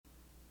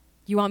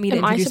You want me to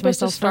Am I introduce supposed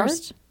to myself start?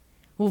 first?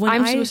 Well,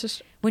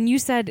 when you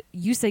said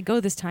you say go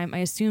this time, I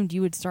assumed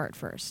you would start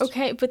first.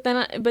 Okay, but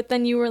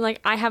then you were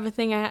like, I have a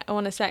thing I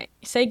want to say.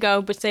 Say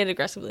go, but say it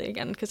aggressively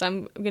again, because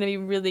I'm gonna be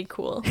really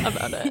cool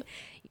about it.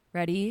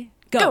 Ready?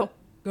 Go.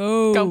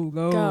 Go. Go.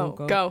 Go.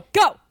 Go. Go.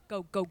 Go.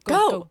 Go. Go. Go.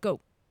 Go. Go. Go.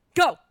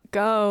 Go.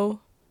 Go.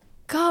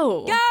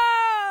 Go. Go.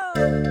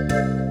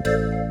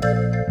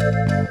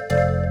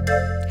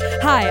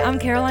 Hi, I'm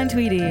Caroline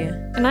Tweedie.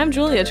 And I'm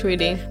Julia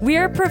Tweedie. We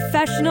are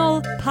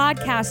professional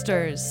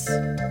podcasters.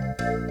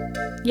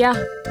 Yeah,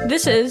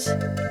 this is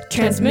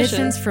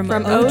Transmissions from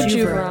O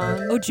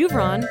Juveron. O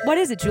Juveron? What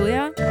is it,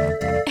 Julia?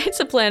 It's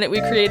a planet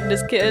we created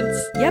as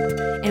kids. Yep,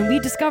 and we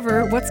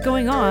discover what's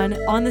going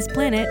on this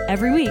planet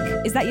every week.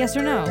 Is that yes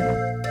or no?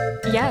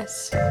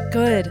 Yes.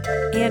 Good.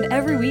 And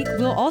every week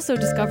we'll also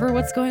discover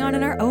what's going on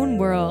in our own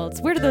worlds.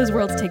 Where do those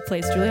worlds take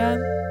place, Julia?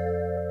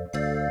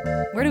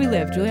 Where do we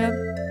live, Julia?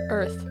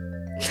 Earth.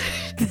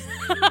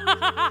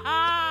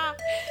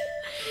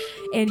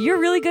 And you're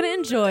really going to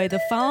enjoy the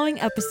following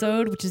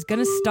episode, which is going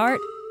to start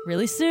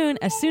really soon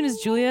as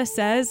Julia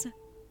says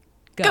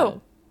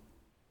go.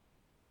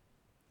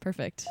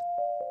 Perfect.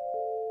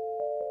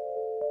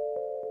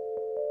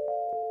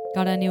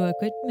 Got a new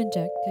equipment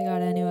check.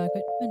 Got a new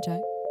equipment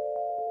check.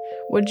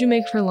 What'd you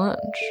make for lunch?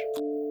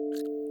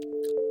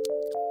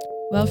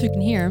 Well, if you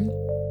can hear,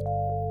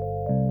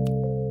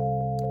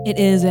 it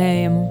is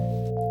a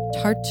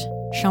tarte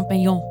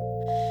champignon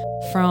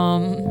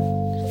from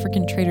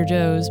freaking Trader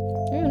Joe's.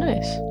 Oh,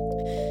 nice.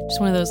 Just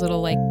one of those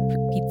little like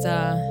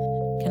pizza,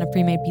 kind of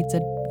pre-made pizza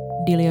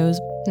dealios.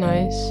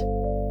 Nice.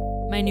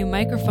 My new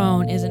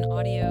microphone is an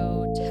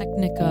Audio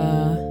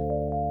Technica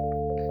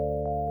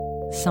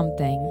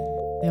something.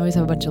 They always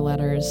have a bunch of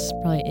letters.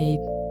 Probably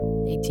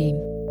A-T-G.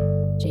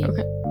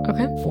 Okay.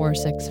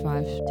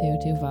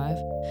 4652225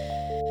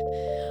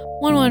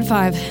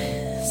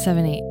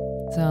 11578.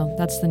 So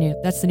that's the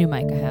new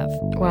mic I have.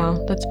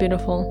 Wow, that's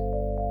beautiful.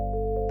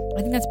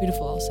 I think that's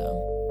beautiful also.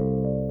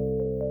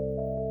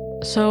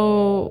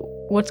 So,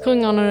 what's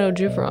going on in O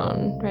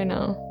Juveron right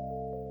now?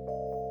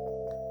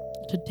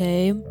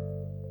 Today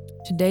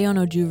on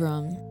O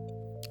Juveron,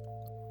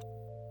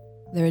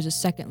 there is a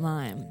second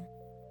line.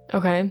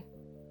 Okay.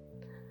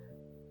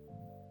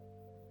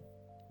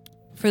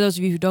 For those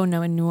of you who don't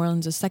know, in New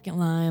Orleans, a second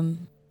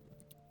line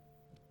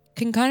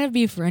can kind of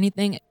be for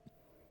anything.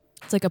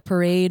 It's like a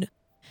parade,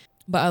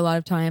 but a lot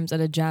of times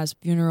at a jazz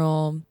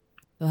funeral,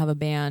 they'll have a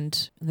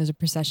band and there's a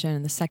procession,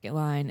 and the second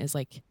line is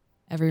like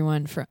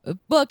everyone it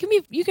can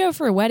be, you go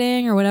for a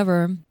wedding or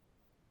whatever.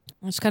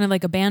 It's kind of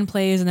like a band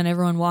plays and then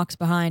everyone walks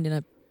behind in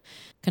a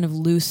kind of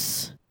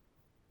loose,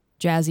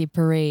 jazzy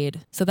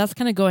parade. So that's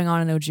kind of going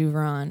on in O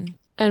Juveron.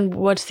 And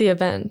what's the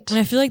event? And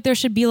I feel like there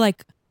should be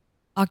like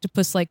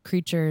octopus-like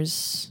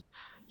creatures.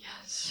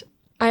 Yes.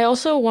 I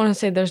also want to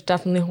say there's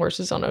definitely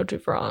horses on O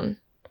Juveron.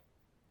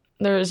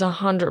 There is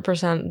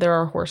 100% there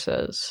are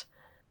horses.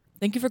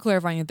 Thank you for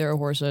clarifying that there are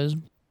horses.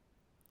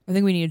 I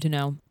think we needed to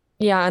know.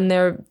 Yeah, and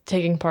they're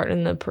taking part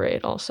in the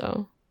parade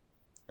also.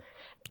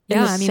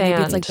 Maybe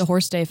it's like the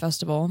Horse Day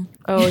Festival.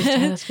 Oh,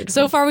 yeah, that's beautiful.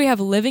 So far we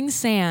have living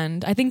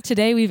sand. I think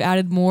today we've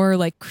added more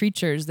like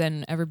creatures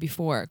than ever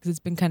before because it's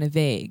been kind of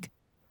vague.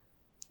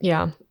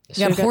 Yeah.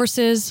 So we have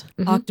horses,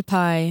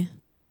 octopi,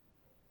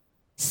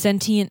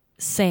 sentient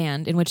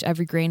sand in which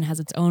every grain has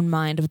its own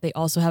mind, but they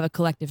also have a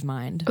collective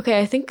mind. Okay,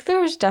 I think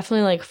there's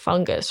definitely like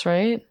fungus,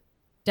 right?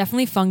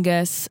 Definitely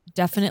fungus.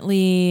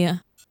 Definitely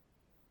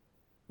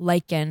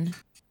lichen.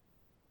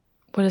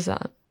 What is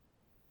that?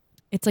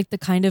 It's like the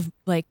kind of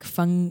like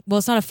well,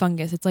 it's not a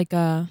fungus. It's like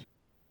some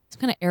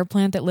kind of air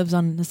plant that lives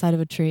on the side of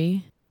a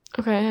tree.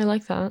 Okay, I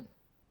like that.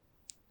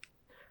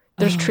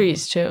 There's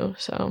trees too,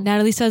 so.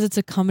 Natalie says it's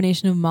a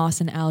combination of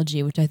moss and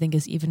algae, which I think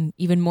is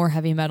even more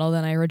heavy metal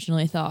than I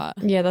originally thought.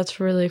 Yeah, that's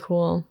really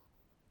cool.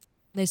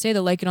 They say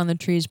the lichen on the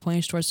trees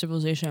points towards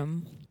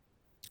civilization.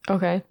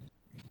 Okay.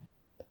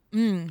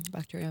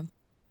 Bacteria.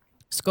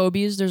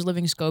 Scobies. There's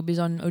living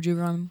scobies on O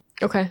Juveron.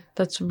 Okay,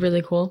 that's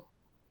really cool.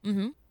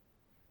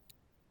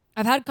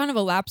 I've had kind of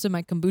a lapse in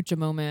my kombucha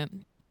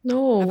moment.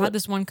 No. I've had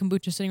this one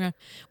kombucha sitting around.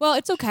 Well,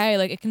 it's okay.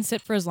 Like, it can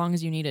sit for as long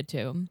as you need it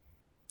to.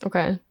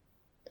 Okay.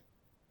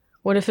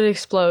 What if it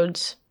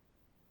explodes?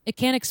 It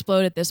can't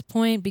explode at this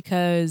point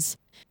because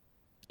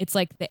it's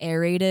like the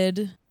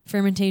aerated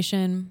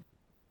fermentation.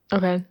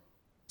 Okay.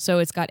 So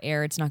it's got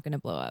air. It's not going to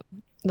blow up.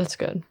 That's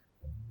good.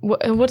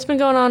 What's been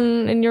going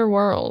on in your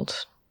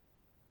world?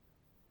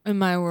 In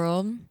my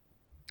world?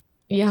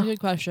 Yeah. That's a good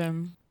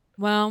question.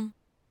 Well,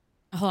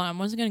 hold on. I'm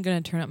once again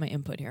going to turn up my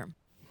input here.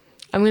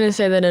 I'm going to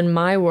say that in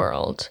my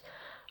world,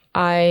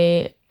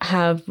 I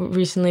have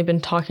recently been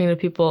talking to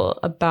people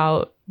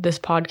about this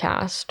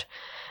podcast.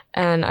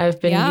 And I've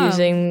been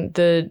using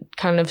the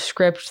kind of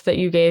script that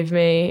you gave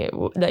me,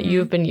 that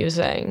you've been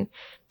using.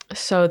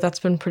 So that's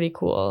been pretty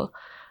cool.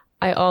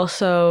 I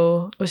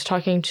also was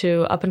talking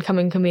to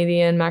up-and-coming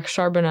comedian Max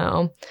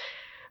Charbonneau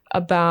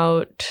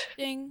about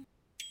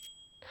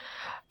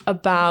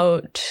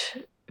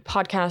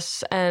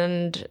podcasts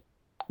and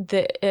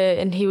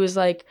and he was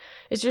like,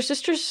 "Is your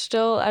sister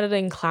still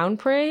editing Clown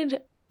Parade?"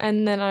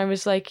 And then I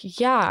was like,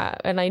 "Yeah,"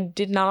 and I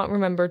did not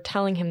remember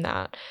telling him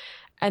that.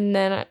 And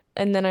then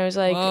I was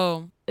like,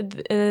 whoa.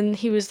 And then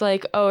he was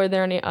like, "Oh, are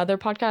there any other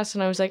podcasts?"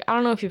 And I was like, "I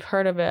don't know if you've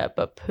heard of it,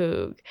 but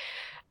Poog."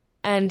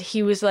 And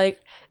he was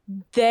like,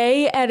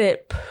 "They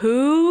edit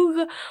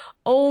Poog?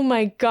 Oh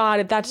my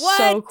God, that's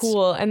so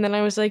cool." And then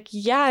I was like,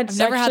 "Yeah, it's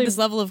I've never had this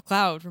level of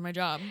clout for my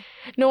job."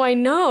 No, I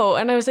know.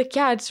 And I was like,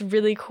 "Yeah, it's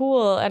really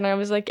cool." And I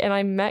was like, and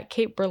I met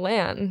Kate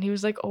Berlant. And he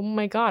was like, "Oh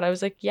my God." I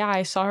was like, "Yeah,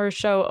 I saw her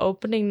show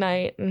opening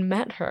night and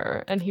met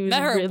her." And he was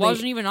It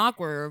wasn't even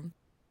awkward.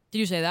 Did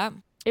you say that?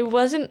 It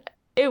wasn't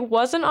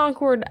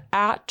awkward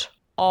at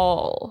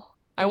all.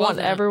 I want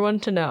everyone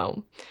to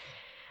know.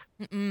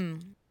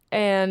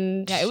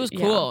 And yeah, it was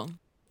cool.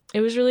 It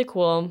was really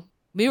cool.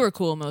 We were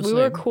cool mostly. We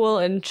were cool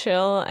and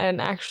chill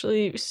and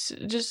actually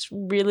just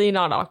really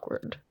not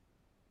awkward.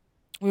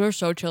 We were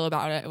so chill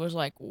about it. It was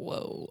like,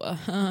 whoa,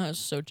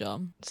 so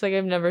chill. It's like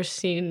I've never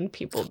seen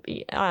people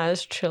be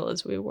as chill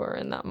as we were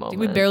in that moment.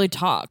 We barely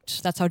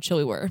talked. That's how chill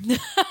we were.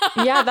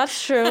 Yeah,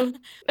 that's true.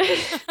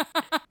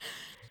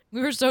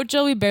 We were so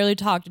chill, we barely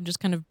talked and just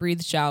kind of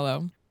breathed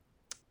shallow.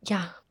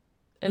 Yeah.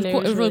 And it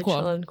was really cool.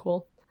 Chill and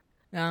cool.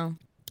 Yeah.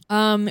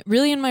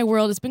 Really in my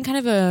world, it's been kind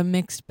of a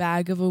mixed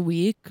bag of a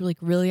week, like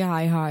really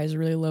high highs,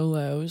 really low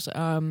lows.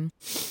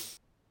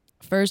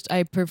 First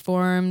I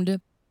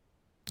performed,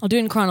 I'll do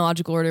it in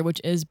chronological order,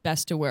 which is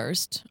best to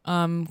worst.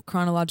 What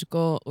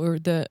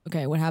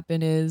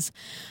happened is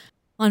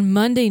on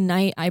Monday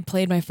night, I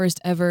played my first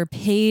ever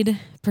paid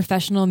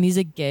professional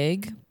music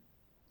gig.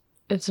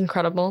 It's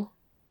incredible.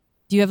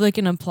 Do you have like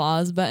an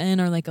applause button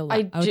or like I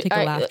would take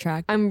a laugh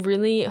track? I'm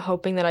really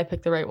hoping that I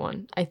picked the right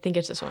one. I think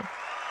it's this one.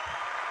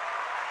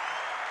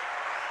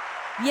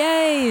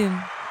 Yay!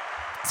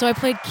 So I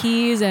played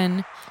keys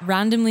and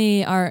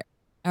randomly our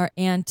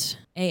aunt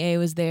AA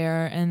was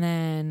there, and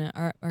then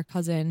our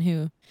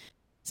cousin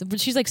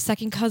but she's like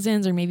second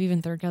cousins or maybe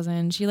even third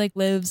cousin. She like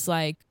lives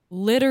like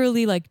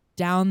literally like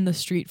down the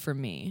street from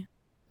me.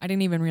 I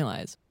didn't even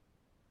realize.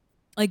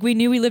 Like we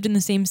knew we lived in the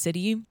same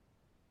city.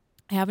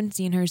 I haven't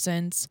seen her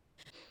since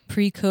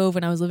pre-COVID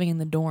when I was living in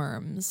the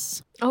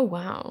dorms. Oh,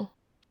 wow.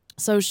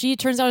 So she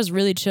turns out is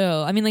really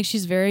chill. I mean, like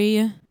she's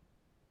very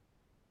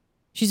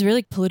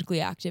like politically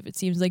active. It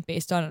seems like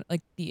based on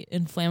like the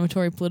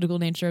inflammatory political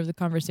nature of the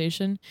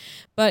conversation.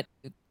 But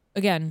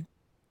again,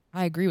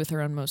 I agree with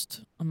her on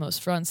most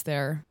fronts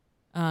there.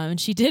 And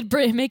she did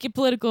make it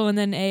political. And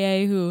then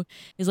AA, who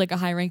is like a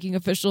high-ranking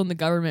official in the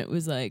government,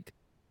 was like,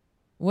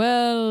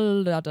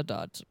 well, ...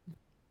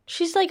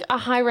 She's like a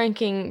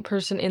high-ranking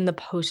person in the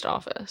post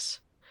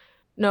office.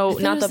 No,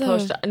 not the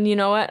post. You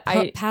know what?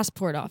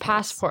 Passport office.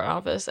 Passport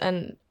office.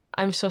 And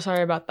I'm so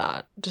sorry about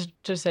that.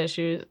 Just say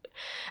she was.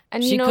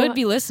 And she could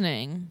be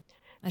listening.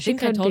 I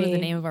think I told her the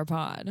name of our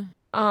pod.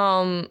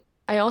 I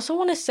also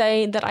want to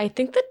say that I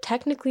think that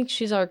technically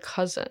she's our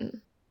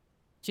cousin.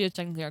 She is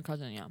technically our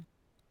cousin, yeah.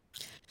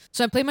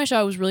 So I played my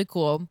show. It was really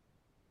cool.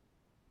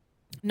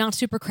 Not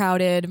super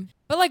crowded,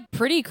 but like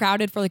pretty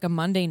crowded for like a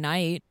Monday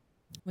night.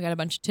 We got a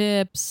bunch of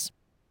tips.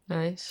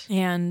 Nice.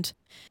 And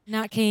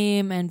Nat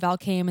came and Val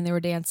came and they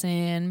were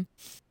dancing.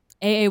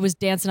 AA was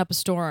dancing up a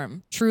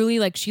storm. Truly,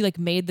 like she like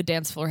made the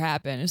dance floor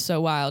happen. It was so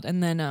wild.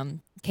 And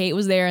then Kate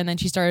was there and then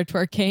she started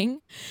twerking.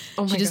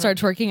 Oh my God. She just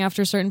started twerking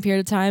after a certain period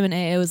of time and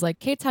AA was like,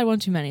 Kate's had one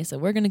too many, so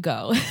we're gonna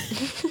go.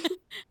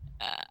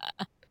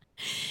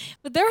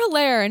 But they're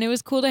hilarious and it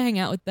was cool to hang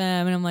out with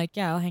them. And I'm like,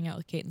 yeah, I'll hang out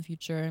with Kate in the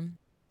future.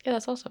 Yeah,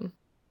 that's awesome.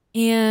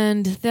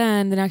 And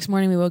then the next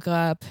morning we woke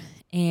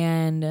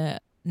and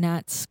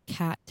Nat's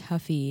cat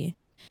Tuffy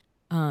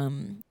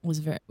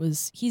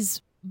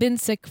he's been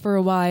sick for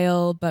a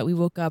while, but we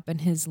woke up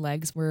and his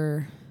legs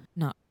were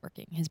not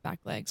working. His back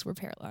legs were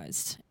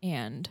paralyzed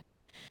and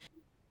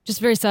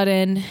just very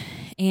sudden.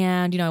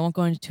 And, I won't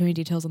go into too many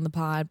details on the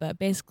pod, but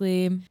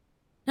basically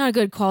not a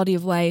good quality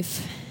of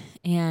life.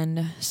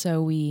 And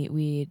so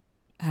we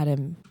had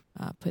him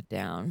put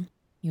down.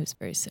 He was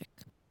very sick.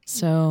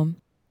 So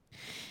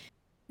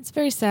it's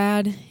very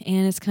sad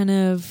and it's kind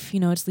of,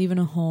 it's leaving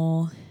a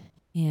hole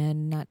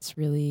and that's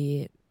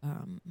really,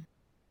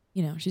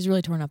 she's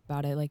really torn up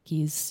about it. Like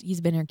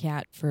he's been her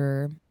cat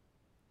for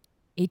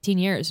 18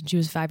 years and she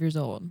was 5 years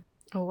old.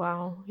 Oh,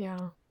 wow.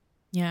 Yeah.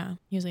 Yeah.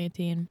 He was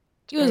 18.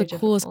 He was the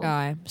coolest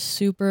guy.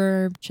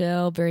 Super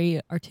chill,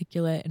 very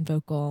articulate and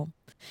vocal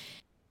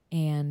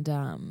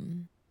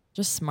and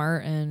just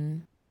smart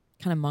and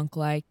kind of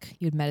monk-like.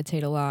 He would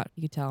meditate a lot.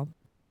 You could tell.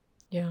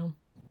 Yeah.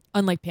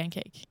 Unlike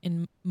Pancake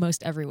in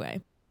most every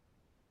way.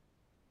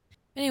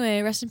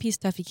 Anyway, rest in peace,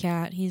 Tuffy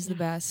Cat. He's the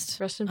best.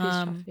 Rest in peace,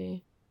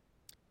 Tuffy.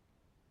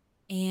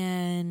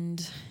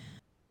 And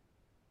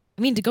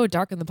I mean, to go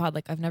dark in the pod,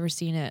 like I've never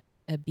seen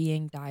a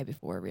being die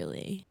before,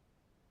 really.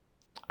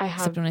 I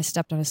have. Except when I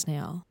stepped on a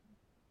snail.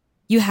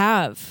 You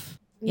have.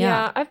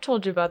 Yeah, I've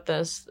told you about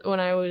this when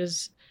I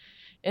was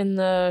in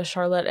the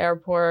Charlotte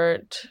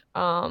airport.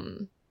 I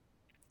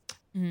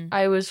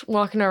was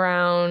walking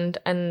around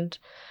and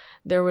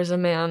there was a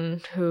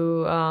man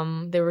who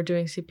they were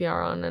doing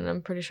CPR on, and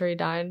I'm pretty sure he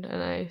died,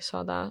 and I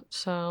saw that.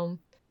 So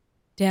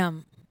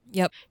damn.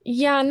 Yep.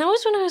 Yeah, and that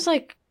was when I was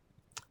like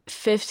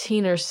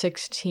 15 or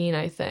 16,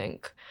 I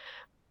think.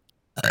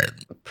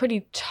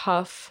 Pretty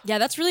tough. Yeah,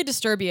 that's really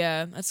disturbing.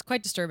 Yeah, that's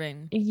quite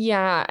disturbing.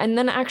 Yeah, and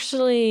then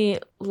actually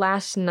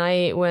last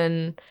night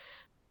when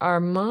our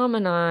mom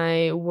and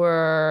I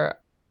were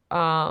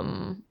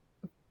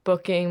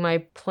booking my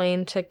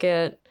plane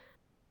ticket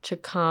to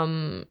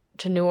come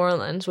to New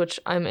Orleans, which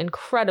I'm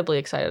incredibly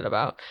excited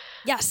about.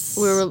 Yes.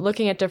 We were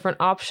looking at different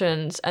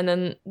options, and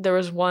then there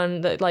was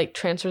one that like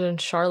transferred in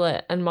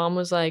Charlotte, and mom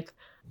was like,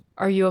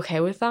 "Are you okay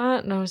with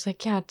that?" And I was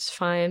like, "Yeah, it's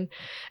fine."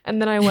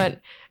 And then I went,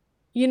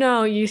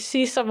 you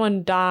see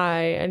someone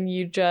die and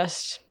you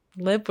just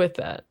live with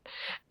it.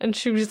 And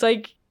she was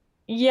like,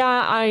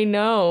 "Yeah, I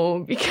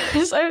know,"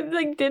 because I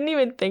like didn't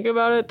even think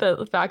about it.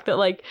 The fact that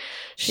like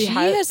she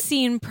has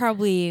seen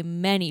probably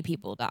many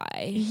people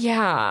die.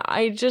 Yeah,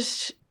 I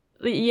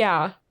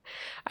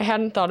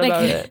hadn't thought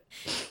about it.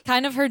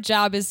 Kind of her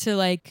job is to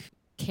like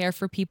care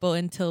for people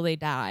until they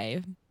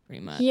die,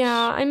 pretty much.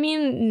 Yeah, I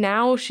mean,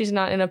 now she's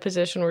not in a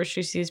position where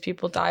she sees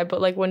people die,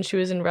 but like when she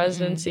was in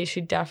residency, she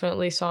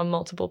definitely saw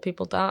multiple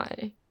people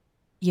die.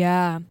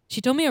 Yeah,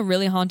 she told me a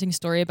really haunting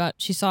story about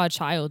she saw a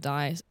child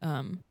die.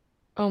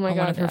 Oh my God.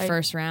 One of her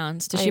first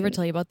rounds. Did she ever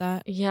tell you about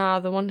that? Yeah,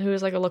 the one who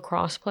was like a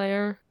lacrosse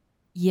player.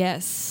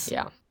 Yes.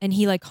 Yeah. And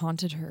he like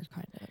haunted her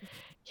kind of.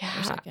 Yeah. For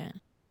a second.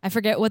 I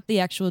forget what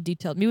the actual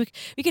detail. Maybe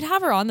we could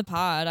have her on the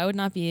pod. I would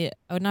not be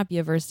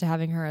averse to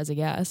having her as a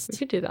guest. We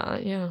could do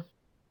that, yeah.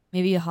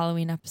 Maybe a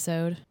Halloween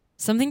episode.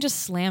 Something just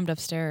slammed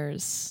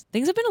upstairs.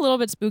 Things have been a little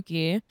bit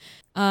spooky.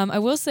 I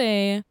will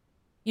say,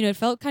 it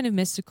felt kind of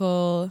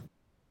mystical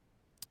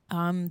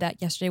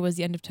that yesterday was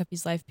the end of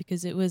Tuffy's life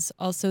because it was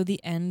also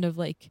the end of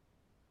like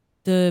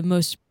the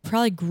most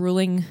probably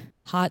grueling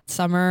hot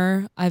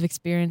summer I've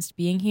experienced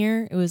being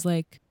here. It was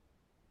like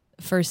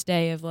the first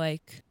day of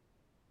like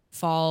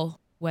fall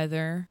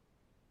weather.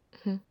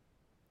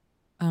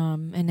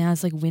 And now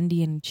it's like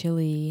windy and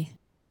chilly.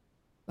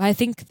 I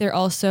think they're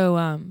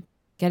also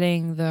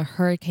getting the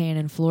hurricane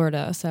in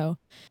Florida. So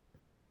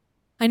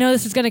I know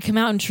this is going to come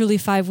out in truly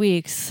 5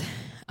 weeks.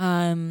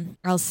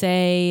 I'll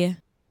say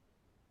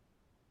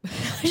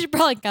I should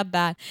probably cut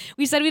that.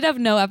 We said we'd have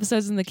no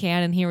episodes in the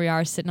can, and here we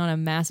are sitting on a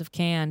massive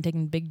can,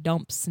 taking big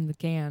dumps in the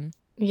can.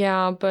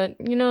 Yeah, but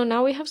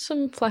now we have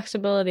some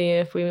flexibility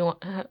if we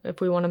want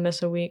to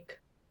miss a week.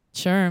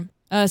 Sure.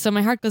 So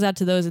my heart goes out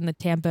to those in the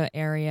Tampa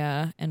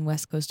area and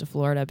west coast of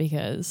Florida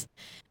because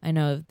I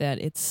know that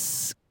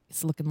it's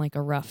looking like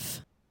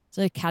it's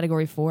a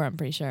category 4, I'm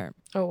pretty sure.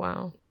 Oh,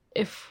 wow.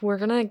 If we're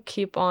going to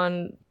keep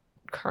on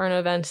current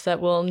events that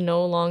will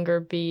no longer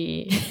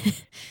be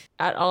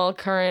at all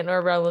current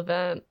or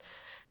relevant,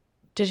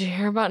 did you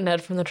hear about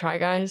Ned from the Try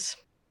Guys?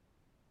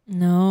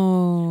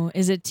 No.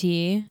 Is it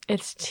T?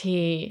 It's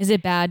T. Is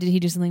it bad? Did he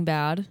do something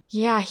bad?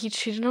 Yeah, he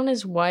cheated on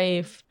his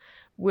wife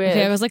with...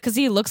 Okay, I was like, because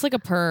he looks like a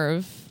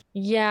perv.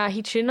 Yeah,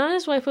 he cheated on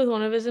his wife with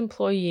one of his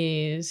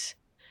employees.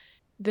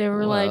 They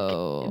were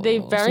they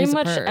Whoa, very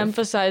much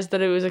emphasized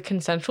that it was a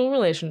consensual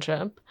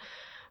relationship.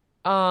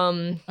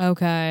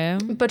 Okay.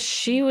 But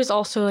she was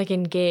also like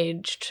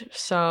engaged,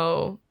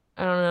 so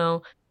I don't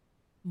know.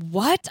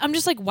 What? I'm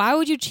just like, why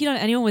would you cheat on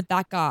anyone with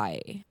that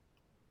guy?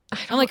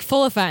 I'm like,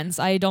 full offense.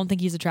 I don't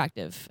think he's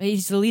attractive.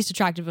 He's the least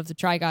attractive of the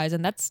Try Guys,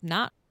 and that's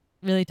not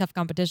really tough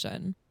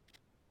competition.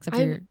 Except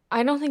for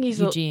I don't think he's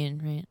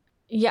Eugene, right?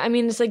 Yeah, I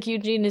mean, it's like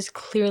Eugene is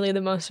clearly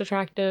the most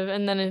attractive,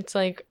 and then it's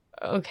like,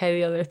 okay,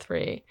 the other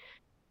three.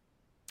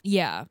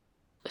 Yeah.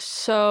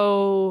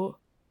 So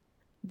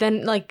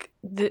then, like,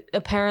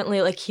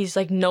 apparently, like, he's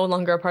like no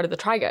longer a part of the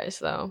Try Guys,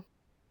 though.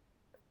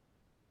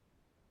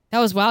 That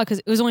was wild because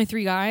it was only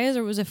 3 guys,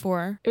 or was it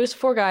 4? It was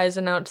 4 guys,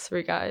 and now it's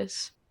 3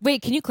 guys.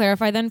 Wait, can you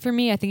clarify then for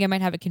me? I think I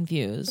might have it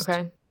confused.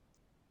 Okay.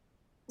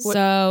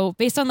 So,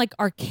 based on like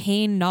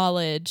arcane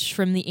knowledge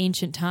from the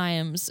ancient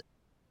times,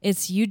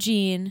 it's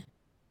Eugene,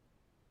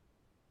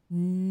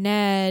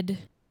 Ned,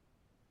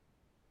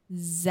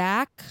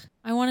 Zach,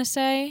 I want to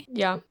say.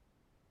 Yeah.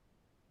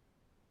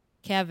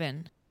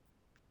 Kevin.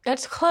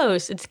 That's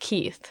close. It's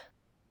Keith.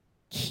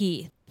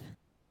 Keith.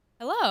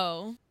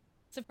 Hello.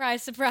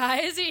 Surprise,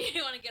 surprise.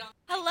 You want to get on?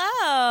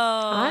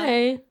 Hello.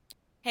 Hi.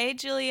 Hey,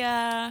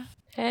 Julia.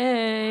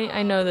 Hey.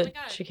 I know that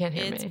she can't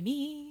hear It's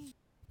me.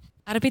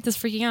 Adipate is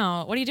freaking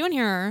out. What are you doing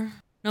here?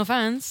 No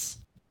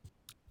offense.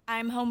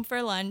 I'm home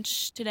for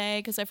lunch today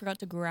because I forgot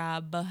to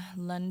grab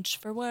lunch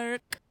for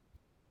work.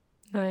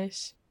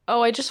 Nice.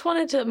 Oh, I just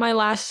wanted to... My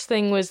last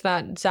thing was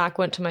that Zach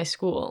went to my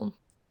school.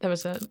 That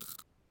was it.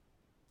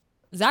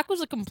 Zach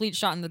was a complete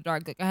shot in the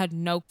dark. Like, I had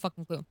no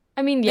fucking clue.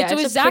 I mean, yeah, so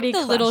it's is Zach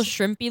the little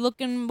shrimpy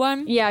looking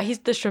one? Yeah, he's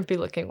the shrimpy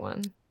looking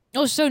one.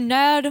 Oh, so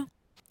Ned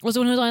was the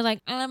one who was always like,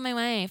 I love my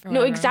wife.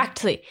 No,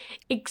 exactly.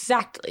 It's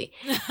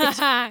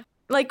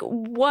like,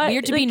 what?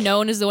 Weird to be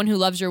known as the one who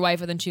loves your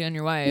wife and then cheat on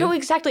your wife. No,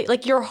 exactly.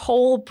 Like, your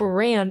whole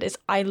brand is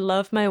I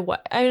love my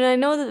wife. I mean, I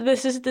know that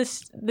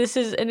this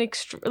is an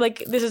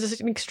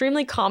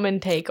extremely common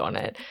take on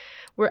it,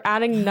 We're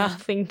adding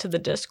nothing to the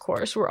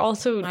discourse. We're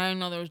also... I don't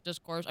know there was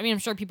discourse. I mean, I'm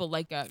sure people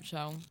like it,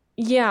 so...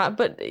 Yeah,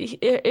 but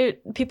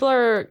people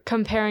are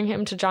comparing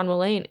him to John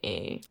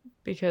Mulaney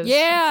because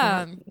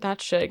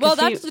that shit. Well,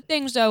 that's the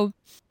thing. So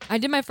I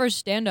did my first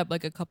stand-up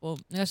like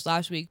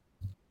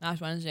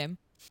last Wednesday.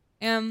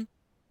 And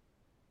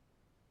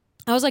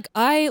I was like,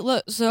 I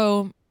was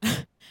like,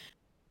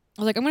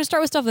 I'm going to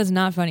start with stuff that's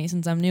not funny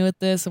since I'm new at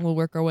this and we'll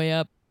work our way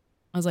up.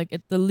 I was like,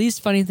 the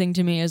least funny thing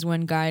to me is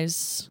when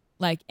guys,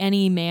 like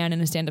any man in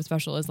a stand-up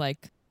special is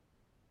like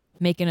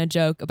making a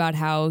joke about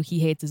how he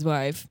hates his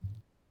wife.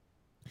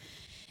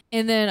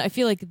 And then I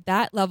feel like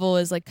that level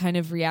is like kind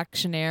of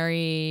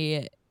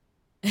reactionarily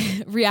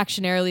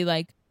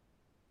like,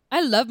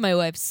 I love my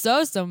wife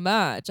so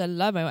much. I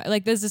love my wife.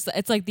 Like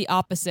it's like the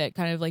opposite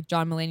kind of like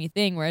John Mulaney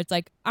thing where it's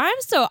like, I'm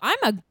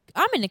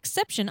an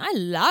exception. I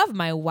love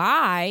my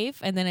wife.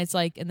 And then it's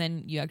like, and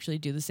then you actually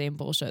do the same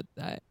bullshit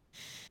that,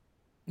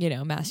 you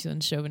know,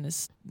 masculine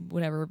chauvinist,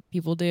 whatever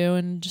people do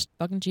and just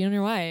fucking cheat on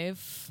your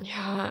wife.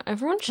 Yeah.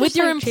 Everyone's just with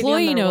your like,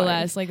 employee, no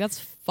less. Like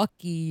that's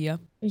fucky.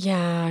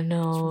 Yeah,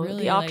 no.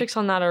 Really, the optics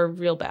on that are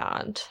real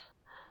bad.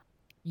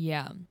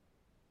 Yeah.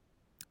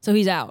 So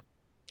he's out.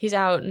 He's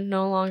out,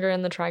 no longer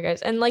in the Try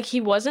Guys. And like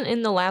he wasn't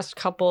in the last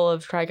couple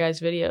of Try Guys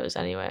videos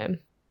anyway.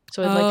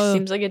 So it like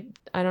seems like it,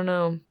 I don't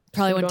know.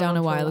 Probably went down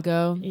a while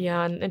ago.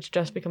 Yeah, and it's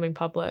just becoming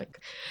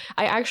public.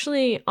 I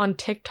actually on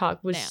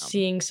TikTok was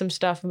seeing some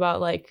stuff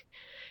about like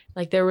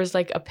there was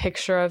like a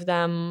picture of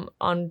them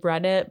on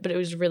Reddit, but it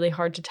was really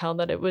hard to tell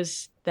that it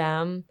was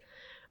them.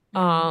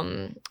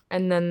 And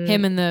then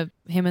him and the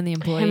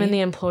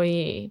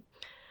employee.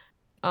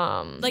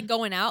 Like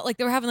going out, like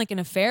they were having like an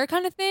affair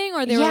kind of thing,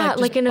 or they were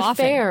like an boffing?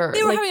 Affair.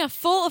 They were like, having a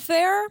full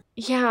affair.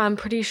 Yeah, I'm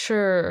pretty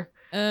sure.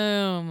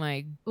 Oh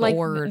my like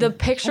lord! The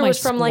picture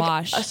was from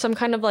like some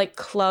kind of like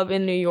club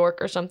in New York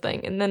or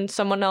something, and then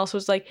someone else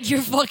was like,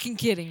 "You're fucking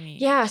kidding me!"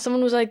 Yeah,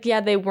 someone was like, "Yeah,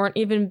 they weren't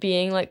even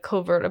being like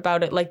covert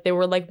about it. Like they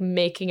were like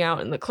making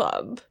out in the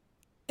club."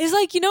 It's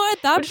like, you know,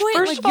 at that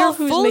point, like you're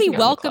fully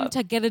welcome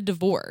to get a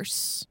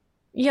divorce.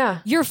 Yeah,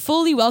 you're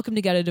fully welcome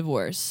to get a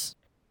divorce.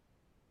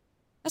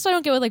 That's why I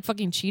don't get with like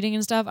fucking cheating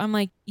and stuff. I'm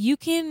like, you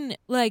can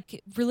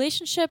like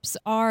relationships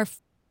are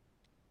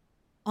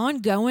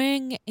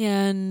ongoing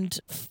and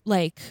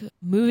like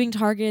moving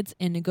targets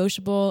and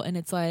negotiable, and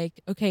it's like,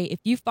 okay,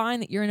 if you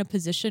find that you're in a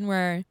position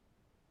where,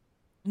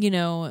 you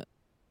know,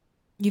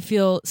 you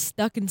feel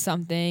stuck in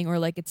something or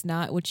like it's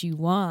not what you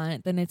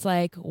want, then it's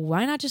like,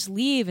 why not just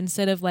leave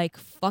instead of like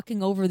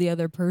fucking over the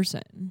other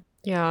person?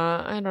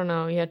 Yeah, I don't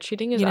know. Yeah,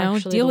 cheating is, you know,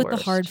 actually deal the with worst.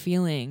 the hard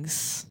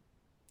feelings.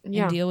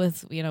 Yeah, and deal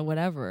with, you know,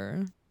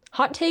 whatever.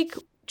 Hot take: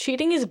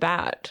 cheating is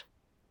bad.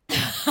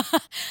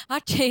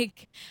 Hot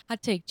take,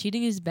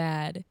 cheating is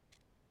bad.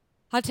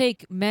 Hot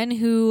take, men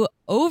who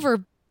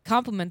over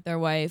compliment their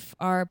wife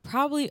are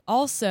probably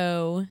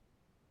also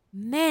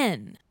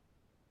men.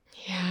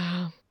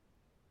 Yeah.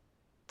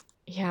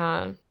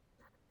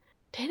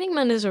 Dating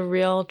men is a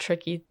real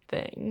tricky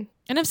thing.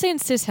 And I'm saying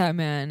cishet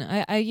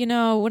men. I you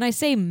know, when I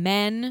say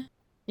men.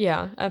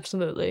 Yeah,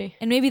 absolutely.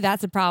 And maybe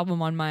that's a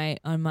problem on my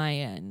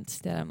end,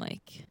 that I'm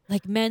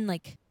like men,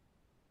 like,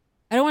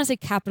 I don't want to say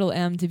capital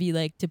M to be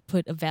like to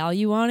put a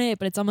value on it,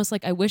 but it's almost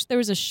like I wish there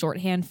was a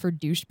shorthand for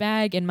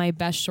douchebag, and my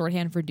best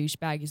shorthand for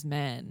douchebag is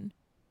men.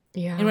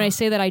 Yeah. And when I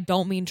say that, I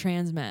don't mean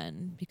trans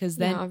men, because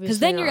then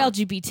you're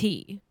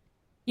LGBT.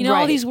 You know,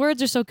 all these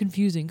words are so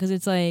confusing because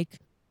it's like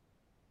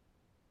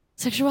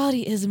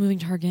sexuality is a moving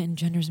target and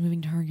gender is a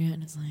moving target,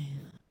 and it's like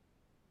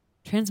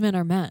trans men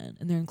are men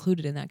and they're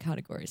included in that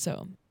category.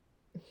 So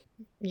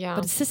yeah,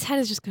 but cishet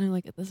is just kind of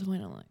like, at this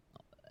point I'm like,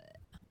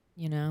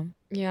 you know,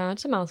 yeah,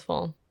 it's a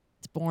mouthful.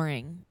 It's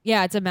boring.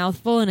 Yeah, it's a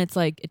mouthful, and it's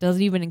like, it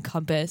doesn't even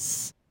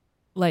encompass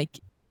like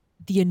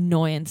the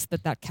annoyance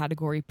that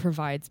category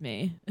provides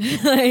me.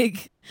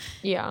 Like,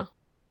 yeah,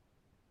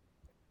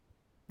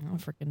 I don't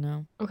freaking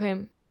know. Okay.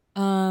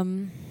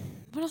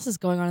 What else is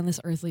going on this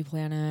earthly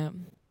planet?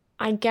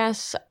 I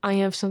guess I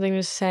have something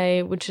to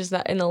say, which is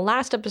that in the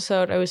last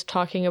episode I was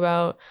talking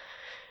about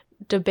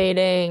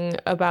debating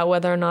about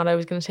whether or not I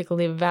was going to take a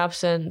leave of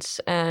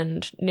absence,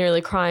 and nearly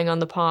crying on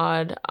the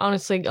pod.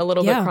 Honestly, a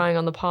little bit crying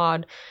on the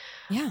pod.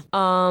 Yeah.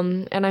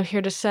 And I'm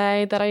here to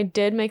say that I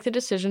did make the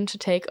decision to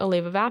take a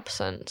leave of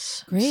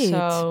absence. Great.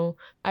 So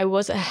I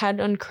was ahead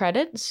on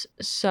credits,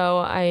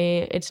 so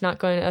it's not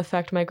going to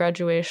affect my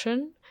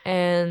graduation.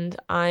 And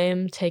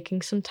I'm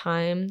taking some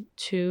time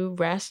to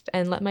rest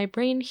and let my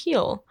brain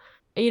heal.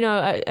 You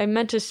know, I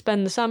meant to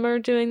spend the summer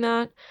doing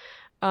that.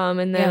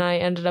 And then I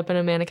ended up in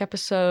a manic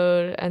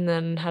episode and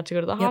then had to go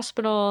to the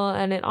hospital.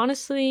 And it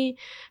honestly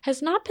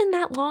has not been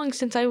that long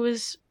since I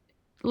was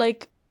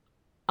like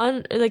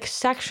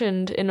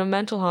sectioned in a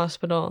mental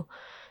hospital.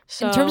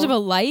 So in terms of a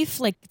life,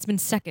 like, it's been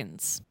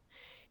seconds.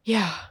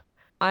 Yeah.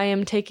 I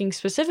am taking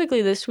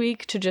specifically this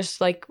week to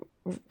just like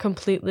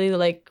completely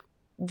like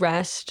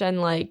rest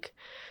and like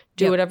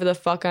do whatever the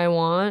fuck I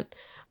want.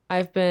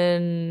 I've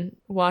been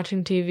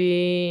watching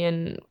TV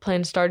and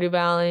playing Stardew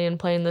Valley and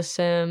playing The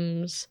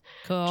Sims.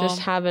 Cool. Just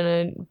having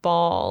a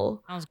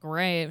ball. Sounds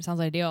great. Sounds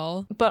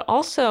ideal. But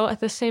also, at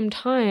the same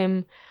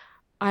time,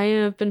 I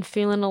have been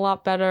feeling a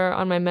lot better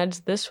on my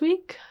meds this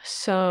week.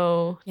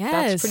 So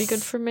that's pretty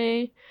good for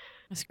me.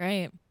 That's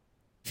great.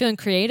 Feeling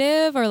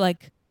creative, or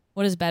like,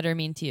 what does better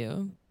mean to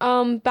you?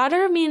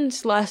 Better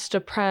means less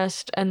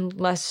depressed and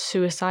less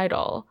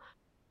suicidal.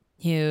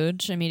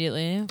 Huge,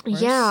 immediately.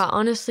 Yeah,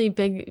 honestly,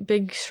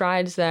 big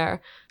strides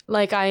there.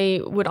 Like,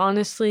 I would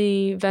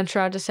honestly venture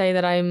out to say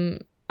that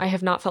I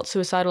have not felt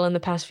suicidal in the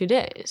past few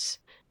days.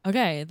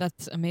 Okay,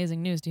 that's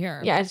amazing news to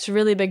hear. Yeah, it's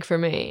really big for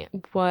me.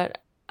 What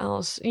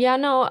else? Yeah,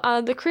 no,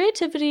 the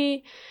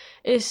creativity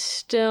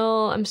is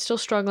I'm still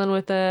struggling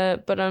with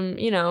it, but I'm,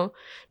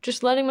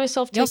 just letting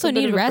myself take a bit of a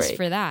break. You also need rest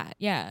for that.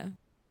 Yeah.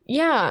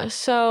 Yeah,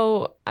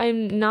 so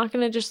I'm not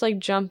going to just like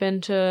jump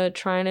into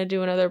trying to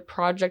do another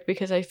project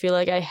because I feel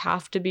like I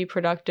have to be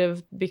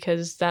productive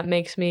because that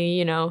makes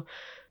me,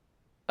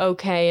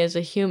 okay as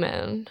a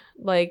human.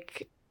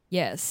 Like,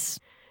 yes.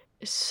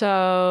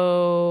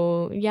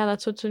 So, yeah,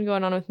 that's what's been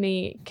going on with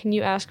me. Can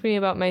you ask me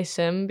about my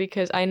sim?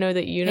 Because I know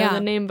that you know the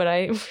name, but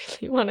I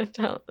really want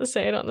to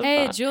say it on the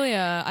Hey, pod.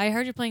 Julia, I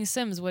heard you're playing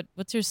Sims.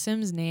 What's your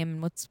Sims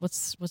name?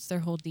 What's their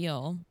whole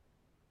deal?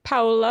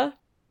 Paola.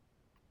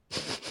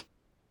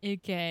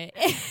 Okay.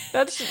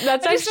 That's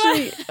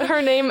actually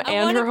her name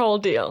and her whole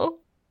deal.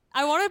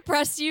 I want to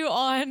press you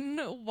on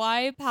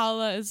why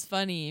Paola is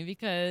funny,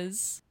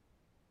 because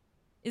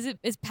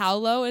is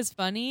Paolo is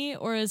funny,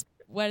 or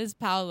what is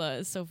Paola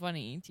is so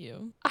funny to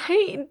you?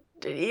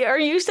 Are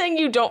you saying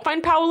you don't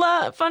find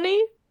Paola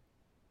funny?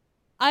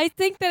 I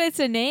think that it's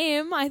a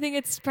name. I think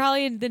it's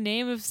probably the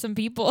name of some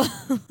people.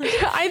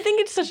 I think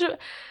it's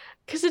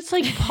because it's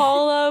like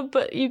Paula,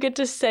 but you get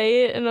to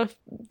say it in a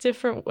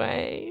different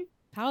way.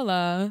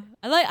 Paola.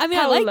 I like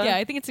it.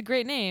 I think it's a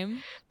great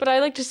name. But I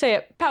like to say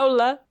it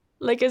Paola,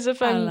 like as if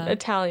Paola. I'm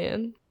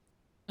Italian.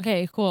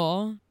 Okay,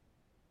 cool.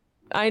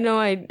 I know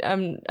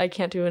I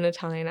can't do an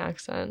Italian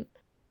accent.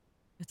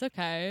 It's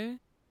okay.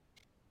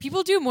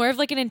 People do more of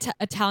like an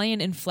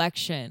Italian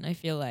inflection, I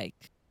feel like.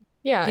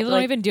 Yeah. People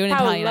don't even do an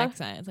Italian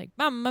accent. It's like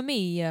mamma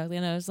mia,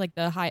 it's like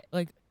the high,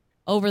 like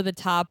over the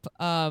top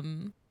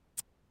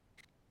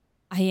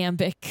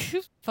iambic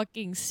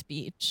fucking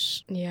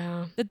speech.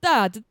 Yeah. Da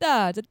da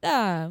da da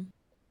da.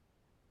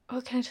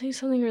 Oh, can I tell you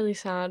something really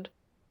sad?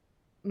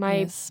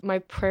 My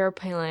prayer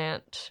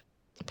plant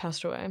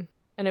passed away,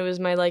 and it was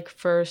my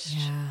first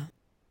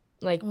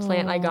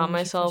plant I got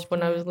myself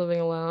when I was living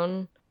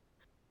alone.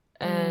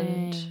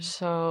 And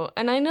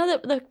and I know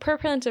that the prayer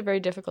plants are very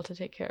difficult to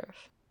take care of.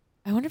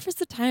 I wonder if it's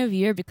the time of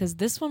year, because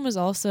this one was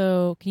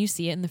also, can you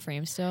see it in the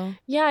frame still?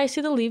 Yeah, I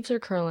see the leaves are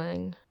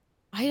curling.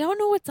 I don't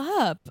know what's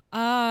up.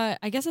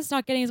 I guess it's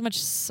not getting as much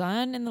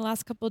sun in the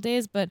last couple of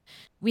days, but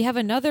we have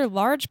another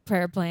large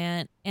prayer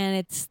plant,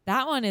 and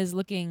that one is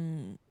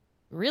looking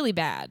really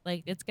bad.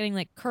 Like, it's getting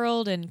like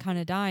curled and kind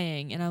of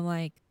dying, and I'm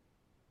like,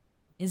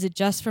 is it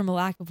just from a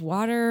lack of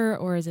water,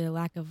 or is it a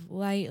lack of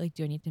light? Like,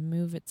 do I need to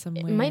move it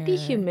somewhere? It might be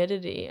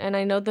humidity, and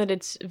I know that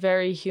it's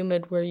very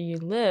humid where you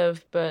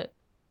live, but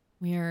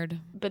weird.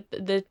 But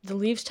the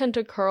leaves tend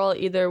to curl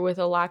either with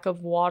a lack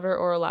of water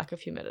or a lack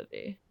of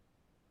humidity.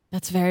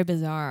 That's very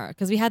bizarre,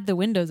 because we had the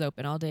windows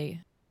open all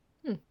day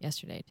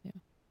yesterday too.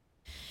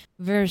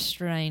 Very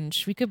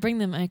strange. I could bring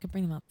them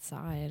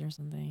outside or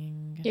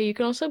something. Yeah, you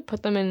can also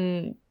put them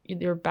in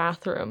your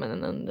bathroom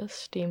and then the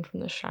steam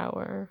from the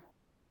shower.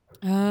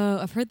 Oh,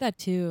 I've heard that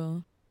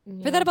too. Yeah.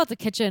 I've heard that about the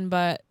kitchen,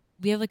 but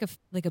we have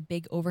like a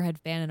big overhead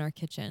fan in our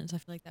kitchen, so I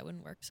feel like that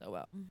wouldn't work so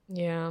well.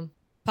 Yeah.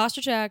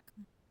 Posture check.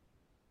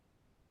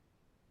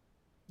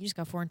 You just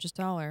got 4 inches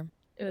taller.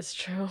 It's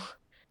true.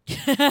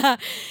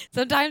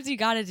 Sometimes you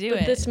gotta do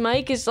it. This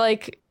mic is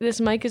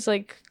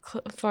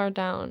far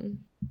down,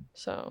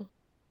 so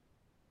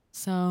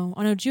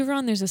on O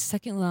Juveron there's a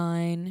second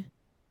line,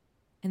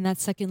 and that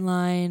second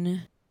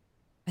line,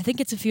 I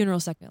think it's a funeral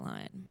second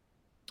line.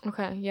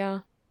 Okay, yeah.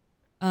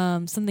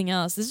 Something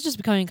else. This is just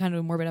becoming kind of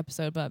a morbid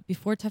episode, but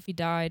before Tuffy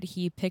died,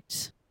 he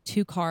picked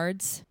 2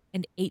 cards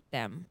and ate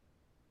them,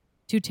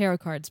 2 tarot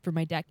cards for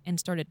my deck, and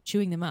started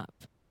chewing them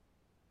up.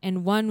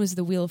 And one was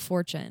the Wheel of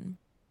Fortune,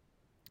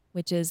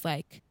 which is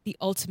like the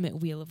ultimate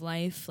wheel of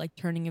life, like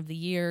turning of the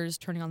years,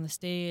 turning on the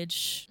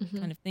stage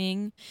kind of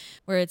thing,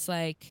 where it's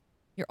like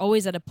you're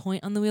always at a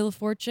point on the Wheel of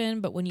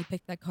Fortune, but when you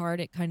pick that card,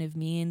 it kind of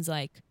means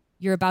like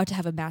you're about to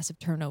have a massive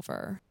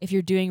turnover. If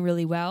you're doing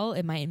really well,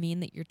 it might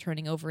mean that you're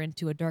turning over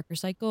into a darker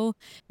cycle.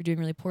 If you're doing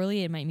really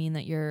poorly, it might mean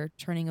that you're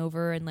turning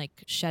over and like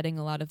shedding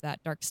a lot of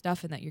that dark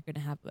stuff, and that you're going to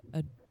have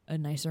a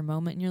nicer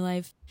moment in your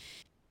life.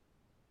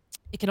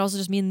 It could also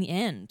just mean the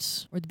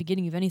end or the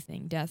beginning of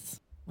anything, death,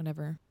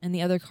 whatever. And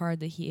the other card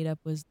that he ate up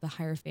was the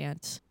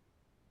Hierophant,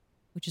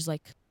 which is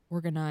like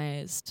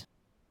organized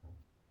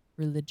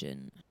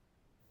religion,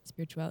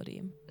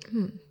 spirituality.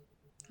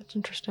 That's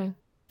interesting.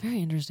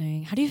 Very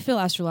interesting. How do you feel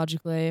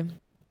astrologically?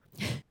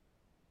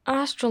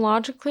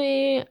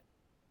 Astrologically,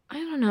 I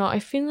don't know. I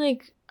feel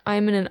like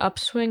I'm in an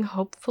upswing,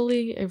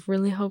 hopefully. I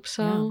really hope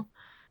so.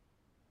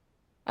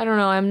 Yeah. I don't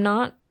know. I'm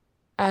not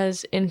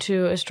as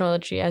into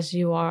astrology as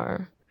you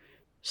are.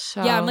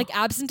 So Yeah, I'm like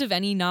absent of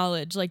any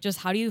knowledge. Like, just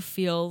how do you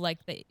feel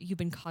like that you've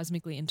been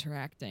cosmically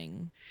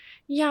interacting?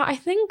 yeah, I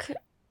think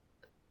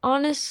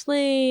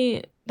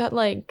honestly that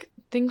like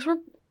things were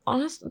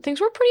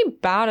pretty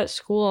bad at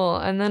school,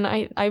 and then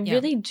I Yeah.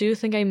 really do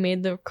think I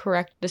made the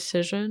correct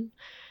decision.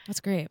 That's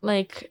great.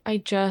 Like I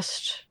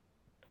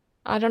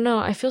don't know,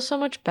 I feel so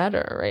much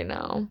better right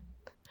now.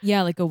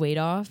 Yeah, like a weight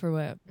off or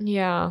what?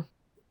 Yeah,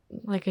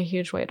 like a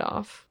huge weight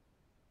off.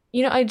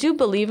 You know, I do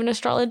believe in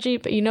astrology,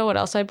 but you know what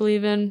else I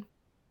believe in?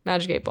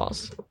 Magic 8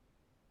 balls.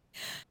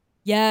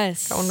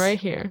 Yes. Going right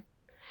here.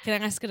 Can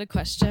I ask it a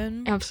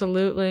question?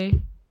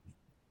 Absolutely.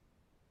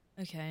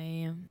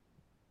 Okay.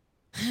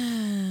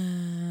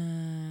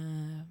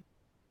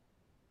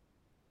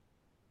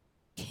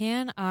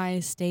 Can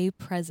I stay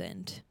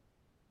present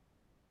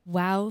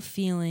while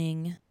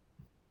feeling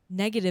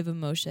negative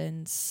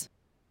emotions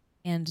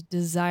and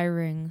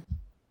desiring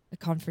a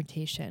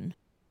confrontation?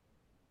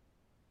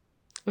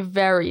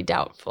 Very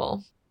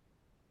doubtful.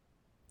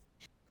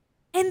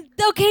 And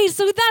okay,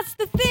 so that's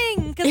the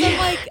thing, because I'm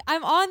like,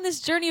 I'm on this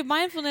journey of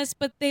mindfulness,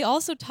 but they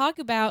also talk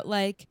about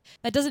like,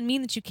 that doesn't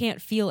mean that you can't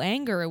feel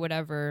anger or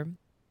whatever.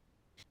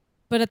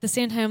 But at the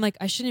same time, like,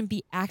 I shouldn't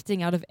be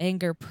acting out of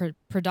anger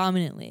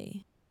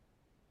predominantly.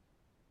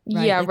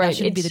 Right? Yeah, like, right. That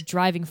shouldn't be the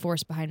driving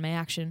force behind my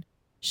action.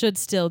 Should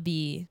still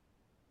be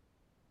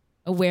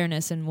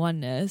awareness and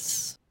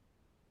oneness.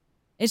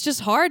 It's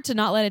just hard to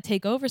not let it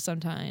take over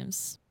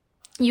sometimes.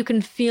 You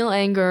can feel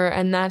anger,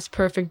 and that's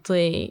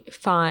perfectly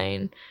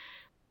fine.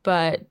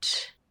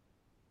 But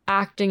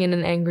acting in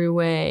an angry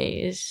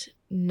way is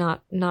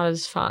not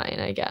as fine,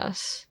 I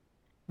guess.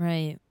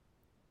 Right.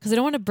 Because I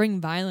don't want to bring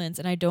violence,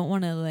 and I don't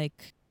want to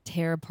like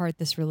tear apart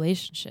this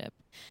relationship.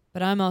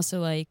 But I'm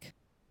also like,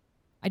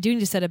 I do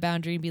need to set a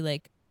boundary and be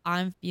like,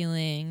 I'm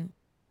feeling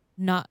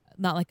not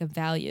like I'm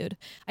valued.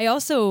 I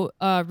also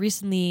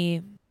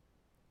recently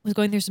was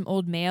going through some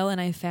old mail,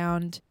 and I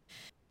found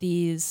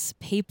these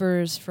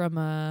papers from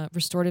a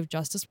restorative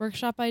justice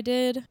workshop I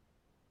did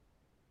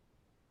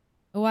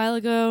a while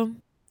ago.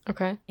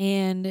 Okay.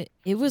 And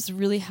it was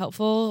really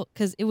helpful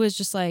because it was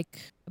just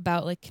like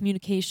about like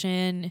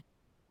communication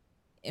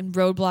and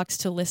roadblocks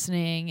to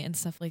listening and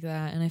stuff like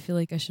that. And I feel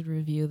like I should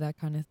review that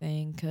kind of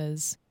thing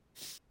because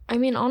I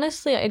mean,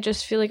 honestly, I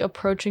just feel like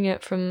approaching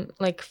it from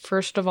like,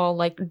 first of all,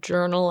 like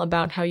journal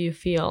about how you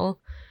feel.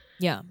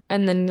 yeah.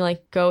 And then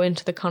like go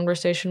into the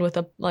conversation with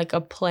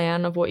a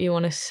plan of what you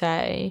want to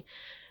say.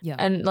 Yeah.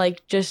 And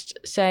like just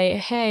say,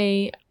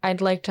 hey,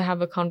 I'd like to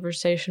have a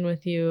conversation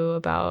with you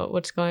about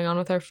what's going on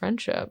with our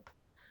friendship.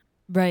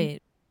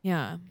 Right.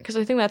 Yeah. Because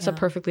I think that's a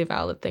perfectly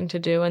valid thing to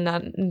do. And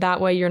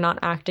that way you're not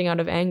acting out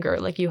of anger.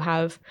 Like you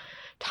have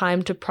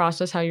time to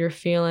process how you're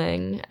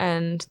feeling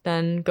and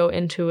then go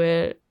into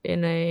it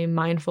in a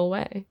mindful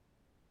way.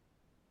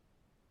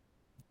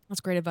 That's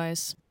great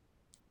advice.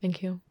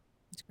 Thank you.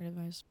 That's great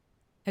advice.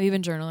 Have you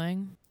been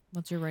journaling?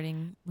 What's your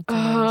writing?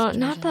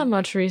 Not that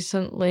much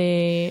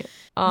recently.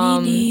 Me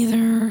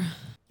neither.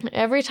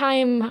 Every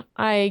time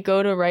I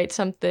go to write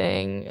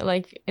something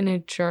like in a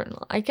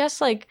journal, I guess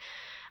like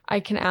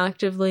I can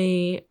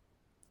actively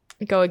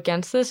go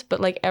against this, but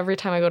like every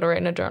time I go to write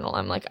in a journal,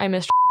 I'm like, I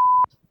miss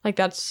like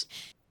that's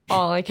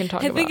all I can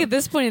talk about. I think at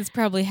this point it's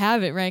probably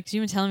habit, right? Because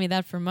you've been telling me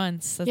that for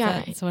months.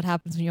 That's what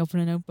happens when you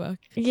open a notebook.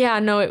 Yeah,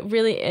 no, it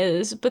really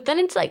is. But then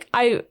it's like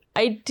I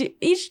do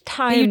each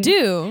time. You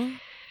do.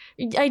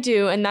 I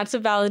do, and that's a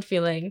valid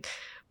feeling.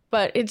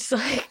 But it's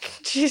like,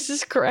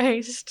 Jesus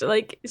Christ,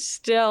 like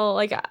still,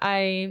 like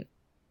I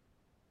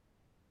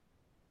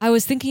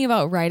was thinking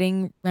about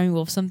writing Remy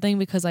Wolf something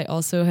because I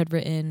also had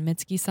written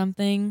Mitski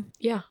something.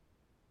 Yeah.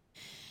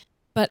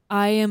 But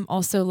I am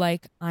also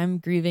like, I'm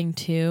grieving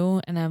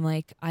too. And I'm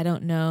like, I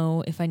don't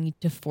know if I need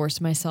to force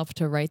myself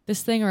to write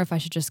this thing or if I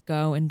should just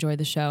go enjoy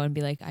the show and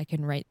be like, I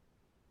can write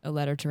a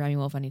letter to Remy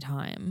Wolf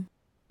anytime.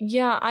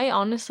 Yeah, I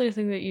honestly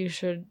think that you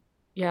should.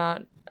 Yeah,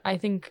 I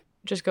think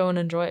just go and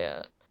enjoy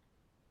it.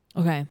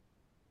 Okay.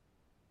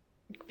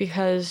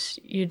 Because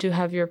you do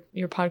have your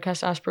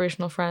podcast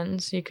Aspirational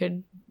Friends. You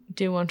could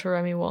do one to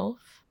Remy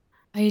Wolf.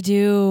 I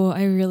do.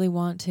 I really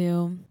want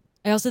to.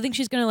 I also think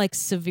she's going to like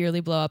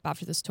severely blow up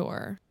after this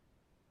tour.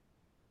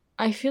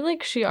 I feel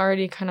like she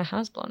already kind of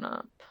has blown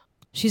up.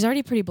 She's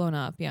already pretty blown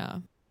up, yeah.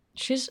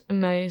 She's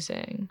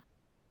amazing.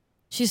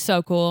 She's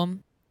so cool.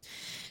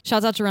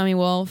 Shouts out to Remy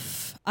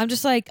Wolf. I'm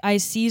just like, I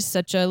see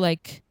such a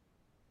like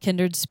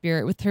kindred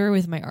spirit with her,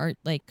 with my art,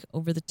 like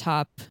over the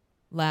top,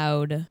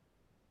 loud,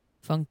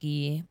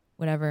 funky,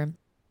 whatever.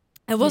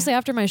 I will say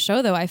after my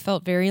show though, I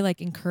felt very like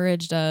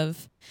encouraged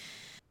of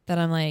that.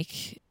 I'm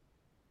like,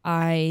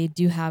 I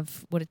do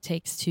have what it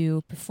takes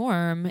to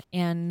perform,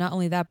 and not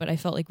only that, but I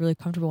felt like really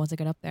comfortable once I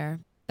got up there.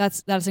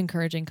 That's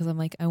encouraging because I'm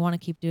like, I want to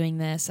keep doing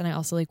this, and I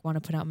also like want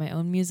to put out my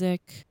own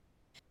music,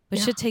 but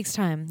shit takes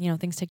time. You know,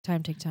 things take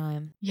time.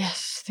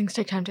 Yes, things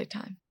take time.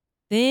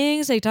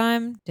 Things take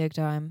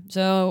time.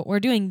 So we're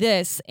doing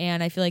this,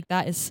 and I feel like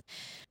that is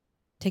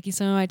taking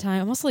some of my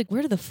time. I'm also like,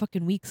 where do the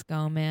fucking weeks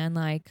go, man?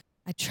 Like,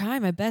 I try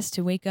my best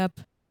to wake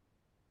up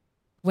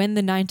when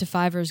the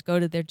 9-to-5ers go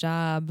to their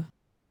job.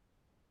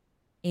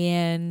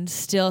 And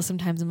still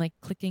sometimes I'm like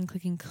clicking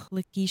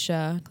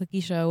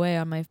clickisha away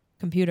on my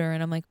computer.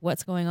 And I'm like,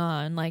 what's going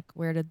on? Like,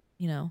 where does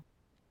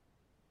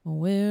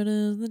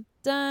the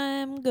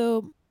time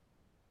go?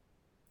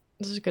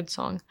 This is a good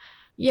song.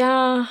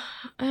 Yeah,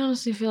 I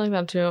honestly feel like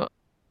that too.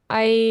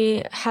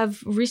 I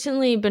have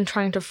recently been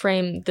trying to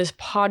frame this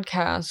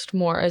podcast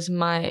more as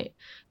my,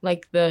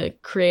 like, the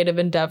creative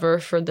endeavor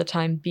for the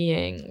time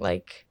being.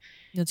 Like,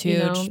 That's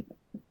huge.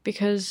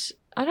 Because,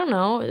 I don't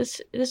know,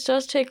 this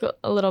does take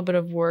a little bit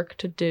of work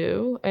to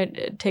do.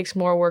 It takes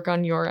more work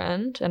on your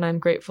end, and I'm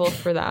grateful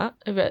for that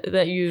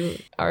you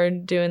are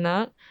doing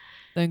that.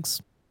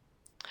 Thanks.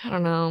 I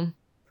don't know.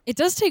 It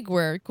does take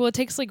work. Well, it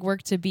takes like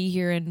work to be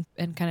here and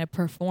kind of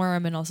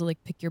perform, and also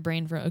like pick your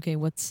brain for, okay,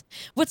 what's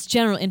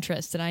general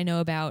interest that I know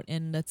about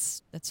and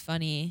that's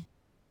funny.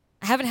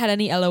 I haven't had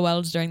any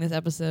LOLs during this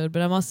episode,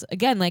 but I'm also,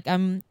 again, like,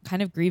 I'm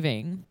kind of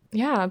grieving.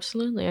 Yeah,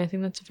 absolutely. I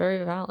think that's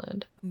very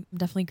valid. I'm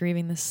definitely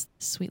grieving this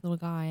sweet little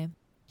guy.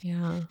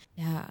 Yeah.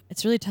 Yeah,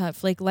 it's really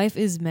tough. Like, life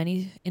is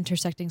many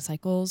intersecting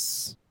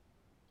cycles.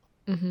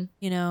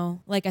 Mm-hmm.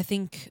 Like, I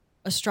think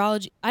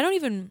astrology,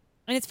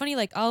 and it's funny,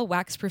 like, I'll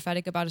wax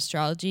prophetic about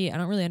astrology. I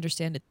don't really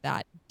understand it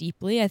that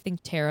deeply. I think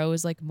tarot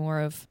is like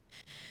more of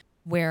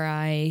where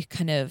I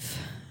kind of,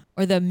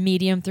 or the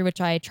medium through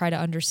which I try to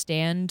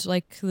understand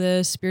like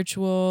the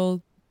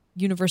spiritual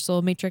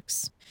universal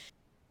matrix.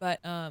 But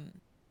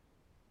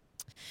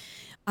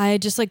I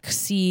just like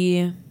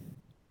see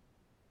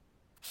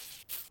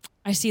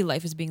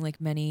life as being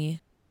like many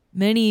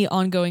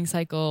ongoing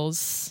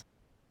cycles,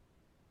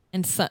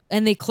 and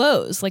they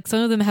close. Like,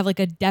 some of them have like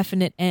a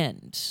definite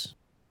end.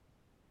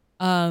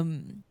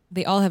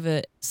 They all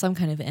have some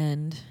kind of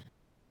end,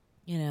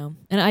 and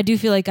I do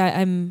feel like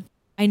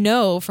I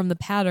know from the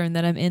pattern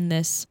that I'm in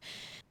this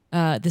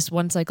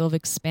one cycle of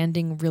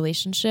expanding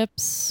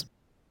relationships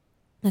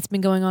that's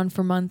been going on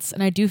for months.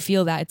 And I do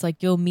feel that it's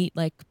like you'll meet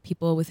like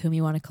people with whom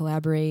you want to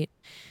collaborate.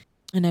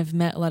 And I've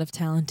met a lot of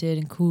talented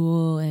and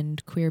cool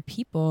and queer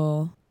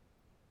people.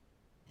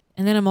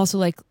 And then I'm also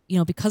like,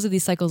 because of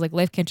these cycles, like,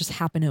 life can't just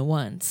happen at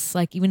once.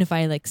 Like, even if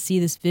I like see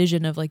this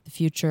vision of like the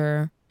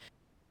future,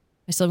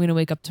 I still am going to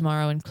wake up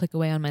tomorrow and click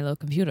away on my little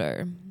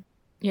computer.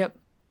 Yep.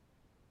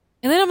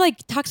 And then I'm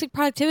like, toxic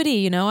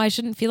productivity, I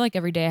shouldn't feel like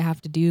every day I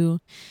have to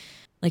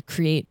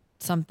create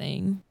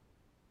something.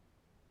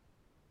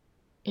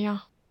 Yeah,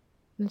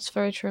 that's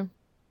very true.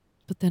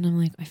 But then I'm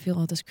like, I feel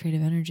all this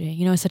creative energy.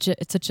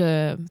 It's such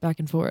a back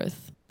and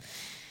forth.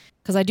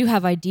 Because I do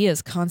have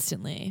ideas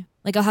constantly.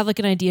 Like, I'll have like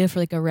an idea for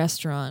like a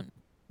restaurant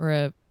or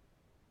a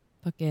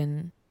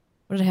fucking,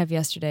 what did I have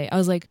yesterday? I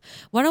was like,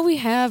 why don't we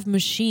have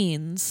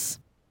machines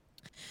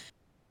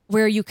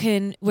where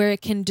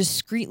it can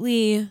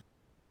discreetly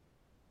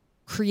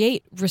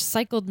create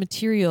recycled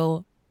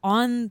material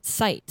on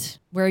site,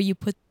 where you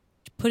put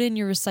in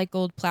your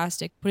recycled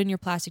plastic, put in your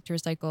plastic to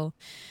recycle.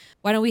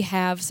 Why don't we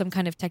have some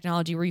kind of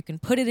technology where you can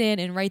put it in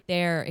and right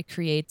there it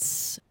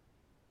creates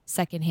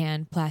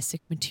secondhand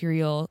plastic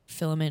material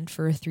filament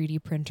for a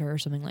 3D printer or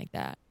something like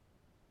that?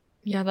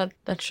 Yeah,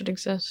 that should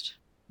exist.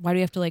 Why do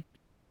we have to like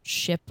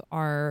ship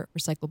our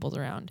recyclables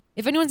around?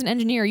 If anyone's an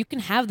engineer, you can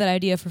have that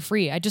idea for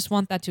free. I just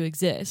want that to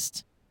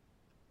exist.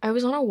 I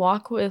was on a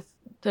walk with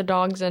the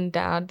dogs and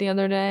Dad the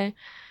other day.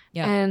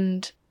 Yeah.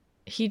 And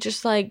he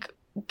just like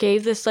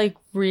gave this like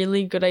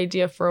really good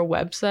idea for a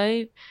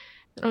website.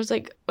 And I was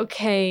like,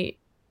 okay,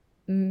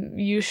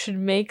 you should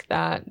make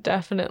that,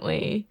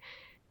 definitely.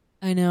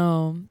 I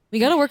know. We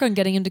got to work on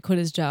getting him to quit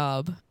his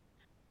job.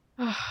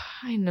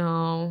 I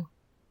know.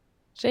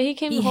 Today he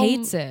came home. He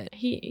hates it.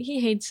 He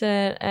hates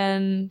it.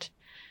 And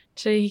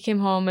today he came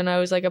home and I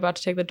was like about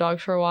to take the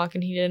dogs for a walk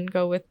and he didn't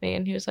go with me.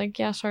 And he was like,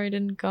 yeah, sorry, I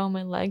didn't go.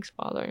 My leg's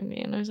bothering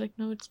me. And I was like,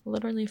 no, it's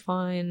literally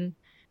fine.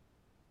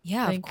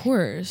 Yeah, like, of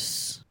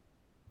course.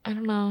 I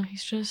don't know.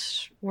 He's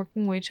just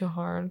working way too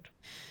hard.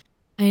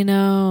 I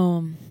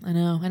know.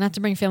 And not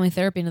to bring family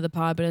therapy into the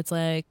pod, but it's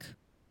like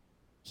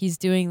he's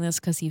doing this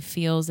because he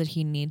feels that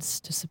he needs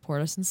to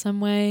support us in some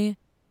way.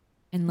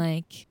 And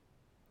like,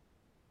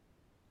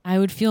 I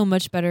would feel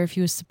much better if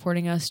he was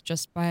supporting us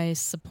just by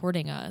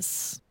supporting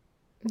us.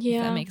 Yeah.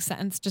 If that makes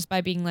sense. Just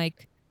by being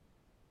like,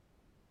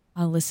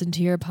 I'll listen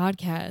to your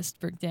podcast,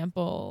 for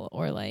example,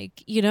 or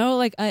like,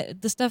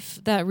 the stuff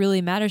that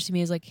really matters to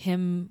me is like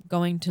him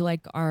going to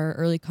like our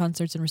early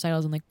concerts and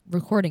recitals and like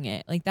recording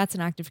it. Like, that's an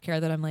act of care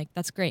that I'm like,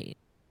 that's great.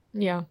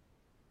 Yeah.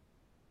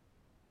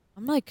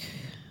 I'm like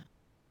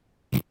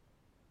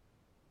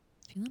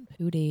feeling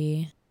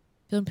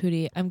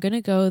pooty. I'm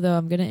gonna go though.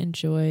 I'm gonna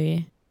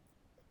enjoy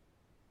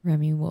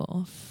Remy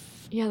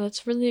Wolf. Yeah,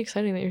 that's really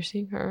exciting that you're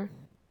seeing her.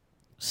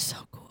 So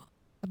cool.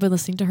 I've been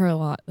listening to her a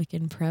lot, like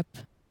in prep.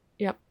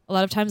 Yep. A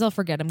lot of times I'll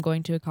forget I'm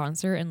going to a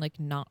concert and like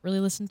not really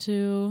listen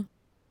to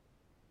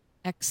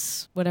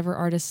X whatever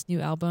artist's new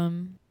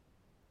album.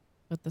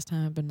 But this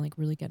time I've been like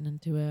really getting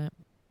into it.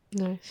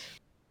 Nice.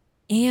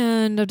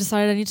 And I've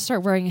decided I need to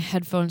start wearing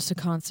headphones to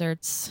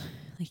concerts.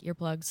 like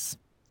earplugs.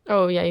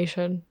 Oh yeah, you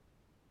should.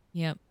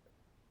 Yep.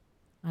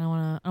 I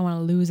don't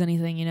wanna lose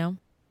anything, you know?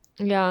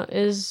 Yeah,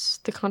 is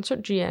the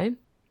concert GA?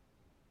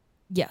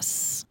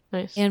 Yes.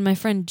 Nice. And my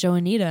friend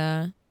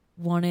Joanita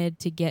wanted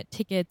to get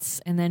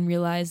tickets and then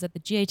realized that the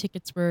GA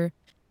tickets were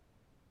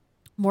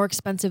more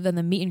expensive than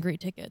the meet and greet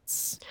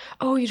tickets.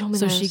 Oh, you told me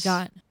so this. she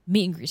got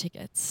meet and greet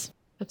tickets.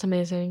 That's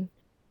amazing.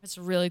 It's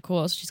really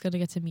cool. So she's gonna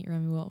get to meet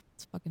Remy Wolf.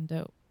 It's fucking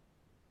dope.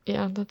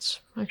 Yeah,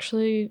 that's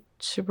actually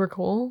super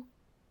cool.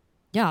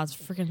 Yeah, it's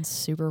freaking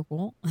super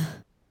cool.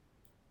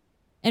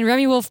 And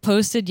Remy Wolf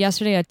posted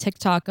yesterday a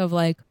TikTok of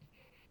like,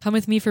 come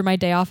with me for my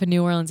day off in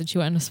New Orleans, and she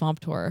went on a swamp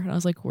tour. And I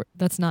was like,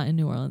 that's not in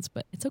New Orleans,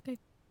 but it's okay.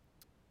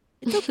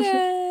 It's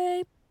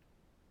okay.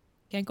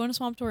 Can't go on a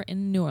swamp tour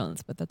in New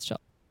Orleans, but that's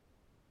chill.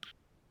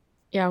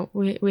 Yeah,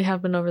 we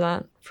have been over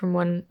that from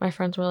when my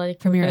friends were like,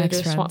 from your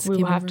ex-friends.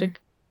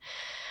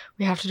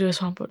 We have to do a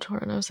swamp boat tour,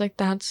 and I was like,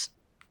 that's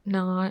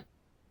not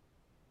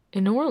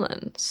in New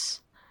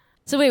Orleans.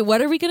 So wait,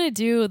 what are we gonna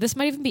do? This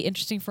might even be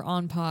interesting for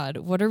On Pod.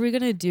 What are we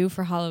gonna do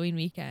for Halloween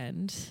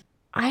weekend?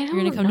 I don't know.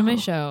 You're gonna come to my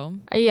show.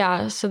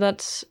 Yeah, so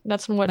that's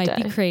on what day?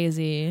 Might be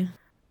crazy.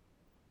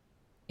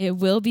 It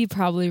will be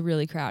probably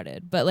really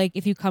crowded, but like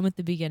if you come at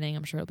the beginning,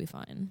 I'm sure it'll be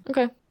fine.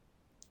 Okay.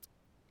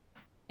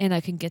 And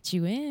I can get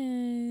you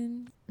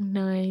in.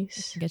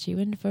 Nice. I can get you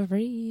in for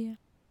free.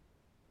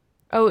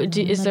 Oh,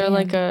 is there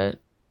like a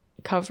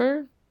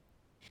cover?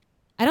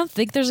 I don't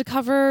think there's a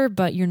cover,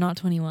 but you're not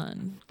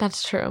 21.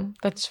 That's true.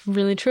 That's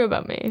really true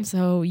about me.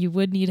 So you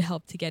would need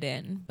help to get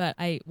in. But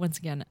once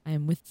again,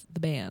 I'm with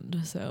the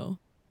band. So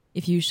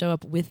if you show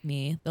up with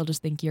me, they'll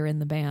just think you're in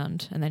the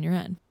band and then you're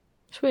in.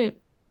 Sweet.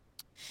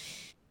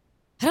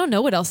 I don't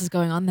know what else is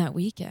going on that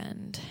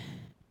weekend.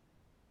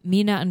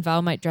 Me, Nat, and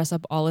Val might dress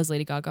up all as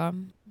Lady Gaga.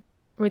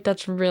 Wait,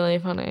 that's really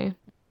funny.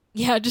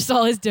 Yeah, just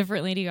all as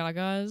different Lady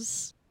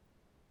Gagas.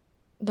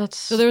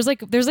 So there's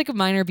like a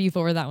minor beef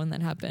over that one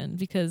that happened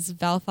because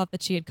Val thought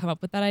that she had come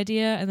up with that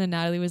idea, and then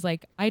Natalie was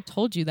like, I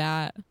told you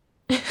that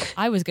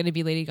I was going to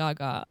be Lady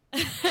Gaga.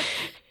 And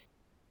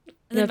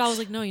then Val was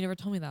like, no, you never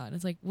told me that. And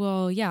it's like,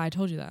 well, yeah, I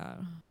told you that.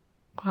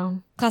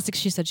 Wow. Classic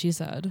she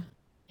said.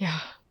 Yeah.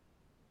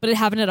 But it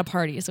happened at a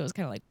party, so it was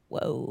kind of like,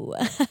 whoa.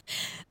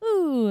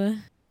 Ooh.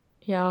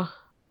 Yeah.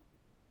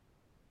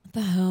 What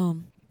the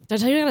hell? Did I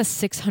tell you I got a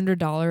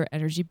 $600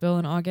 energy bill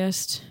in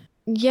August?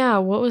 Yeah,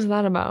 what was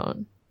that about?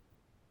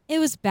 It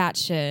was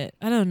batshit.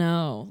 I don't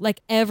know. Like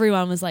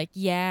everyone was like,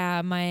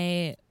 yeah,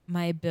 my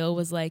bill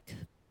was like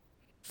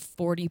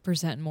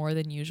 40% more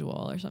than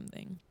usual or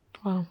something.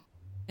 Wow.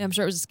 And I'm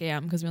sure it was a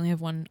scam because we only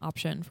have one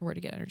option for where to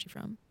get energy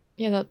from.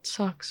 Yeah, that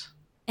sucks.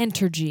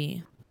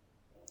 Entergy.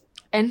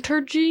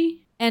 Entergy?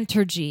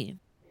 Entergy.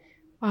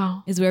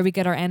 Wow. Is where we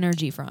get our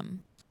energy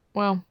from.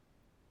 Wow.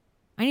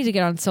 I need to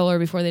get on solar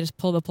before they just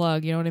pull the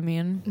plug, you know what I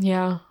mean?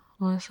 Yeah,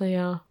 honestly,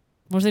 yeah.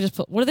 What if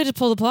they just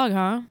pull the plug,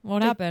 huh? What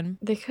would happen?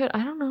 They could,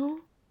 I don't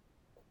know.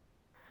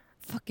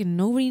 Fucking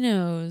nobody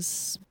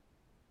knows.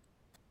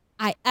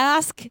 I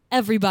ask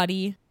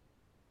everybody.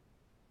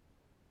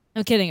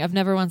 I'm kidding. I've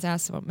never once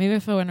asked someone. Maybe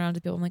if I went around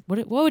to people, I'm like,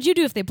 what would you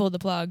do if they pulled the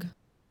plug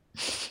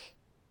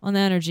on the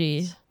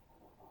energy?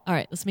 All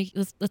right,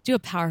 let's do a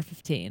power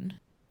 15.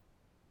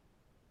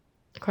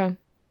 Okay.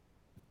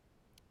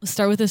 Let's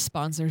start with a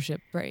sponsorship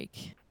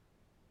break.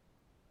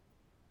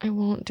 I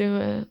won't do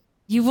it.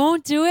 You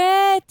won't do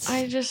it?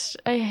 I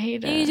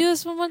hate it. Can you do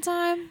this one more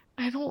time?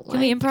 I don't like Can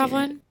we improv it.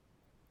 one?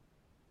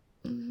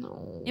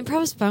 No.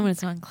 Improv is fun when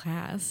it's not in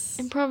class.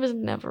 Improv is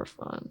never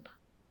fun.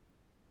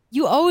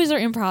 You always are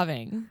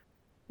improving.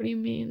 What do you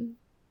mean?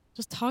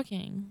 Just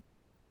talking.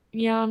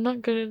 Yeah, I'm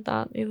not good at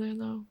that either,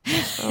 though.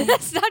 So.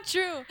 That's not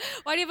true.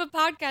 Why do you have a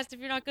podcast if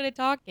you're not good at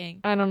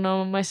talking? I don't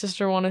know. My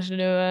sister wanted to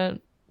do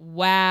it.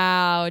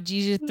 Wow,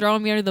 Gigi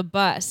throwing me under the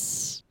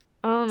bus.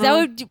 I don't know. Is that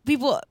what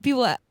people?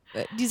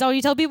 Is that what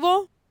you tell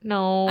people?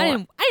 No. I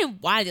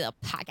didn't want to do the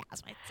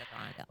podcast. My sister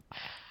wanted to do the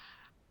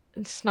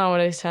podcast. It's not what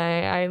I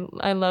say.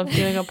 I love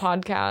doing a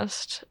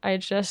podcast. I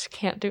just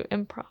can't do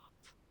improv.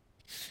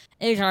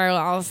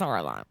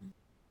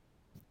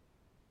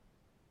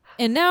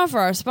 And now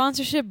for our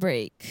sponsorship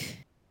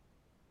break.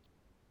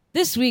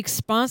 This week's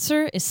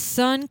sponsor is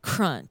Sun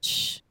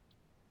Crunch.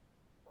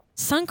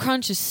 Sun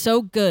Crunch is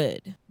so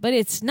good, but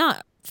it's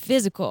not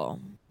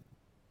physical.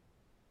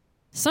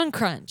 Sun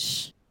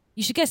Crunch.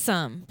 You should get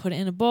some. Put it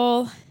in a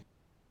bowl.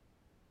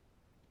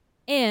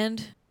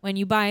 And when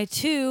you buy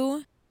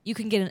 2, you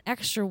can get an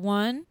extra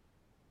 1.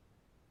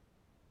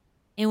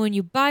 And when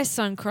you buy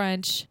Sun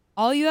Crunch,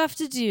 all you have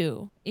to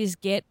do is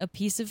get a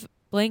piece of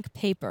blank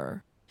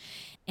paper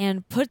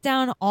and put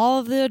down all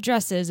of the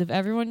addresses of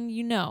everyone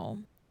you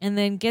know, and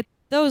then get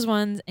those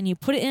ones and you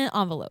put it in an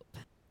envelope.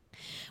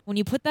 When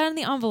you put that in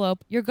the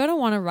envelope, you're going to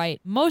want to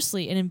write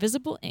mostly in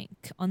invisible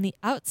ink on the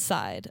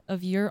outside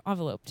of your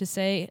envelope to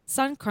say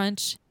Sun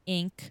Crunch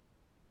Inc.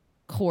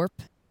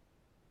 Corp.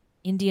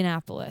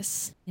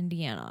 Indianapolis,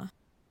 Indiana.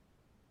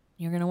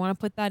 You're going to want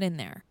to put that in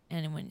there.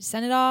 And when you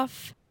send it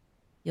off,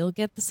 you'll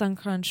get the Sun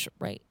Crunch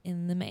right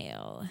in the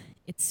mail.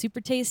 It's super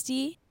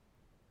tasty,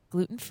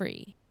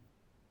 gluten-free.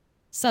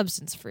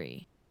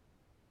 substance-free.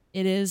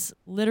 It is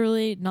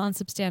literally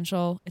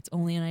non-substantial. It's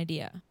only an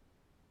idea.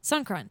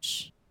 Sun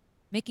Crunch,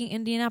 making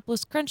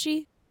Indianapolis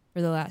crunchy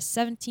for the last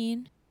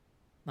 17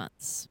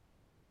 months.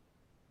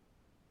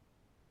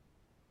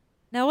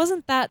 Now,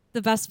 wasn't that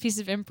the best piece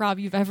of improv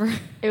you've ever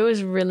It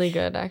was really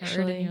good,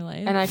 actually. heard in your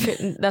life? And I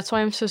couldn't. That's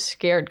why I'm so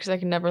scared, because I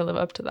could never live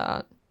up to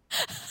that.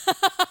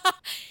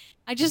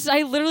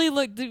 I literally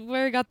looked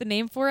where I got the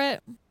name for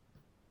it.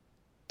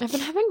 I've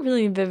been having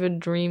really vivid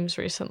dreams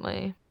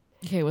recently.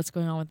 Okay, what's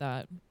going on with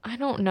that? I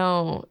don't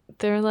know.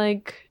 They're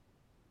like,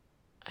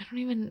 I can't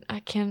even What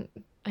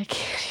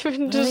are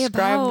they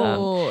describe them.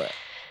 about?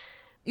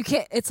 You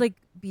can't, it's like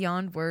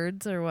beyond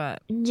words or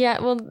what?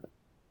 Yeah, well,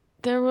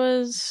 there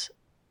was,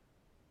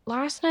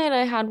 last night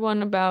I had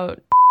one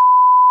about,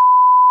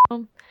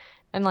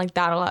 and like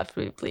that'll have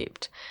to be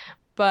bleeped.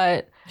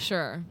 But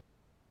Sure.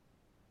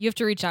 You have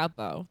to reach out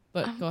though.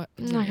 But go ahead.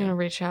 I'm not gonna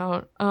reach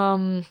out.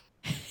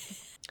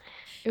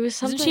 It was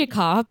something. Isn't she a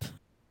cop?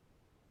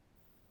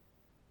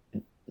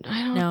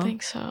 I don't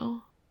think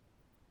so.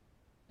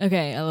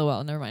 Okay,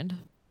 LOL, never mind.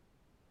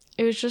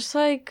 It was just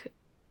like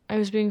I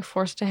was being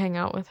forced to hang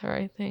out with her,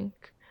 I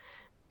think.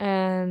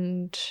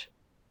 And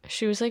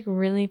she was like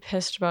really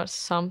pissed about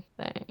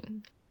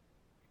something.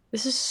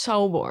 This is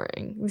so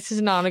boring. This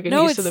is not a good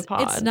use of the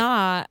pod. It's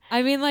not.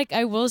 I mean, like,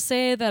 I will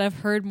say that I've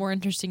heard more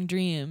interesting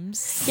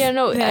dreams. Yeah,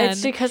 no,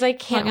 it's because I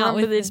can't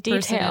remember the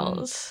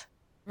details.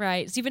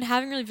 Right. So you've been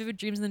having really vivid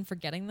dreams and then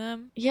forgetting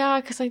them?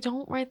 Yeah, because I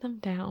don't write them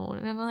down.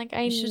 And I'm like,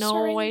 I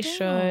know I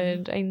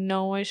should. I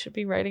know I should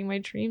be writing my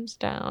dreams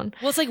down.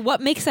 Well, it's like,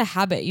 what makes a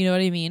habit? You know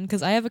what I mean?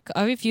 Because I have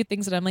a few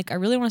things that I'm like, I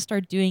really want to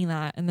start doing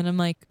that. And then I'm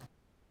like,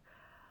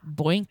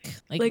 boink.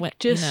 Like what,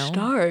 just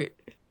start.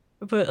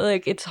 But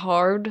like, it's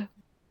hard.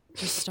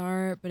 Just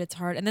start, but it's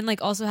hard. And then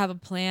like also have a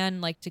plan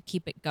like to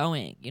keep it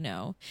going, you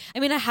know? I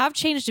mean, I have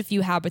changed a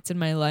few habits in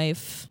my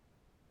life.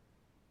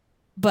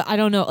 But I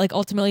don't know, like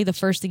ultimately the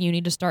first thing you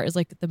need to start is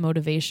like the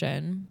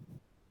motivation.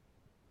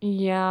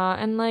 Yeah,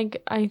 and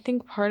like I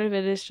think part of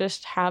it is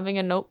just having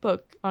a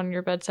notebook on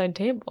your bedside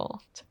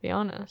table, to be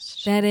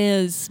honest. That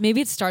is.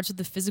 Maybe it starts with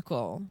the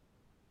physical.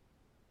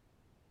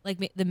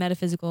 Like the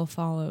metaphysical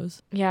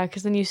follows. Yeah,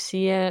 because then you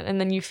see it and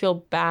then you feel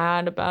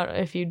bad about it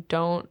if you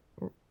don't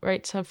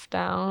write stuff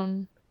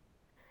down.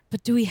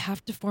 But do we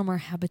have to form our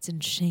habits in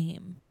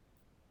shame?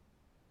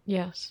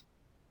 Yes.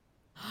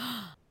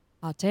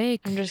 Hot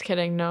take. I'm just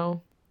kidding.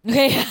 No.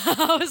 Okay,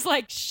 I was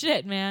like,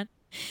 shit, man.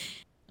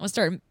 I'm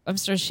start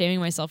shaming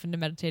myself into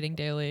meditating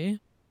daily.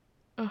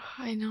 Oh,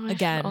 I know.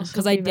 Again,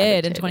 because I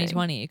did in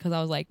 2020. Because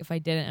I was like, if I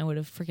didn't, I would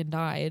have freaking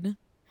died,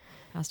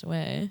 passed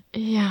away.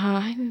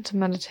 Yeah, I need to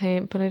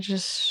meditate, but I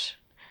just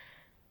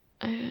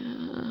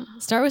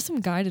start with some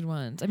guided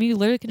ones. I mean, you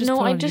literally can just put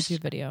on a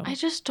YouTube video. I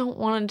just don't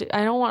want to.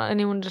 I don't want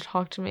anyone to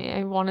talk to me.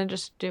 I want to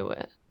just do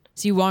it.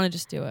 So you want to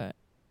just do it?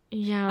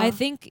 Yeah. I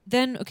think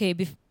then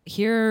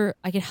here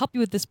I can help you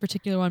with this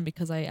particular one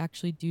because I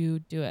actually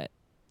do it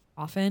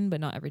often, but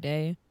not every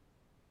day.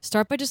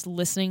 Start by just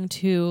listening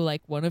to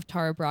like one of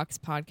Tara Brach's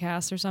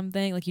podcasts or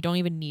something. Like you don't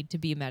even need to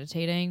be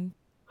meditating.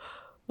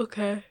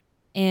 Okay.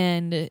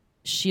 And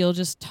she'll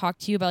just talk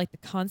to you about like the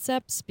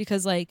concepts,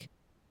 because like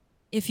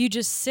if you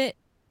just sit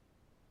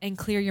and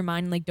clear your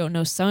mind and like don't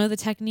know some of the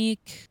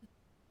technique,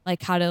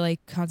 like how to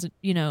like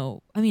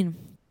I mean,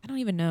 I don't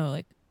even know,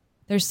 like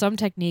there's some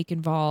technique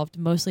involved,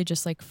 mostly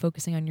just like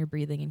focusing on your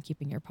breathing and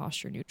keeping your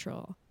posture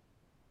neutral.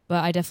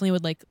 But I definitely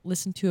would like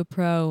listen to a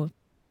pro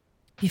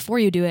before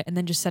you do it and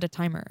then just set a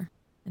timer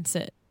and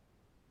sit.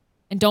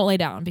 And don't lay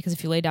down, because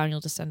if you lay down, you'll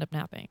just end up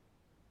napping.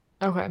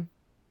 Okay.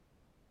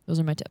 Those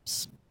are my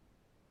tips.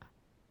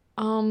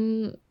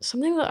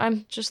 Something that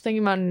I'm just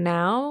thinking about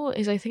now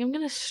is I think I'm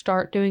going to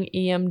start doing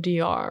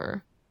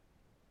EMDR.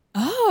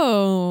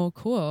 Oh,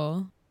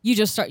 cool.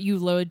 You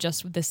load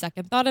just with the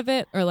second thought of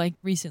it, or like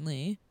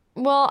recently?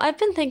 Well, I've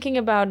been thinking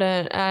about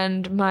it,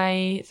 and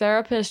my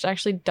therapist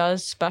actually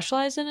does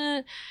specialize in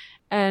it.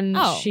 And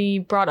she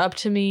brought up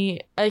to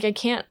me, like, I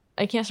can't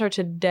start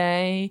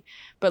today,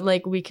 but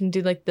like we can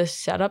do like the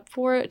setup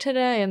for it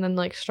today and then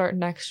like start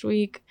next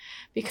week,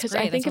 because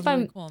I think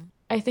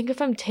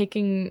if I'm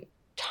taking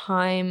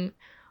time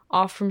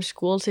off from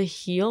school to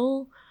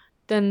heal,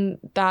 then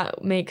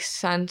that makes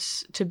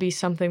sense to be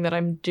something that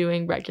I'm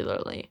doing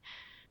regularly.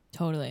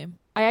 Totally.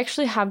 I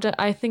actually have done,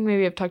 I think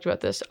maybe I've talked about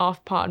this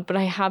off pod, but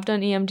I have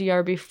done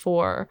EMDR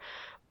before,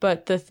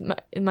 but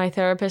my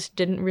therapist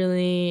didn't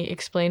really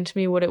explain to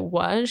me what it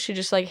was. She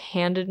just like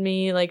handed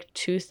me like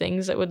two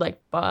things that would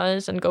like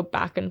buzz and go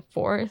back and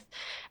forth,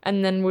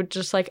 and then would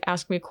just like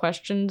ask me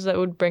questions that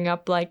would bring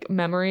up like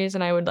memories,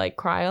 and I would like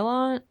cry a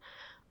lot.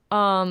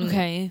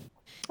 Okay.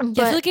 But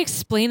I feel like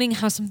explaining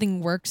how something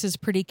works is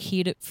pretty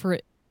key for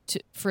it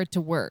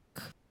to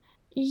work.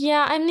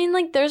 Yeah, I mean,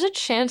 like, there's a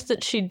chance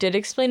that she did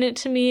explain it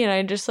to me and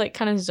I just, like,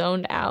 kind of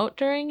zoned out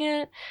during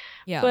it.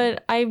 Yeah.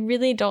 But I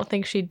really don't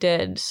think she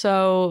did.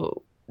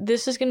 So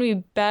this is going to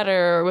be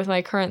better with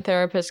my current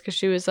therapist, because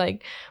she was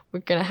like, we're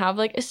going to have,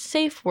 like, a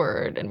safe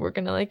word and we're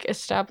going to, like,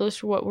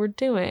 establish what we're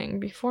doing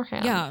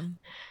beforehand. Yeah.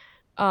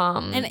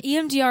 And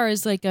EMDR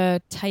is like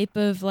a type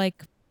of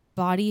like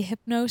body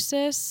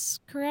hypnosis,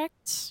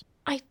 correct?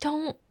 I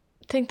don't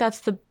think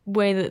that's the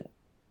way that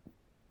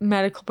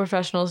medical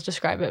professionals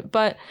describe it,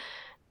 but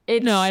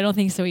it's... No, I don't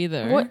think so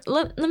either.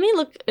 Let me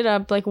look it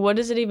up. Like, what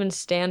does it even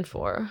stand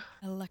for?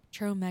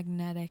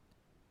 Electromagnetic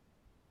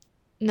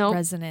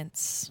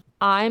resonance.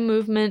 Eye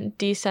movement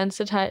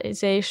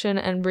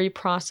desensitization and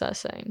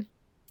reprocessing.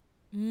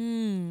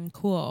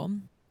 Cool.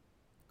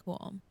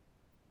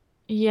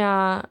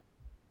 Yeah,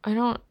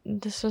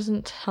 this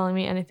isn't telling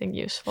me anything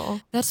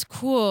useful. That's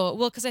cool.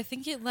 Well, because I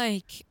think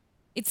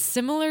it's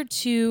similar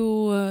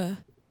to,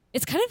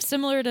 it's kind of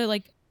similar to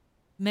like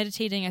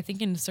meditating, I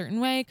think, in a certain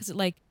way, because it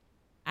like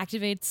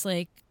activates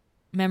like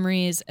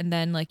memories and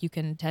then like you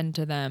can tend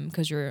to them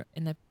because you're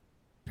in the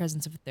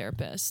presence of a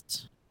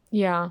therapist.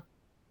 Yeah.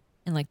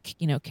 And like,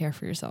 care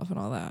for yourself and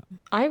all that.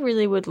 I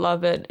really would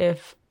love it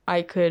if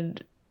I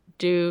could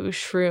do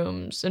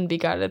shrooms and be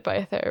guided by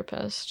a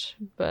therapist,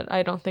 but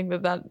I don't think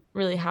that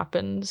really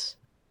happens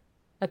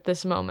at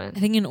this moment. I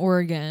think in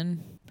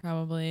Oregon,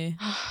 probably.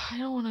 I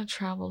don't want to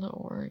travel to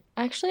Oregon.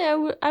 Actually, I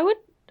would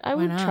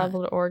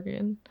travel to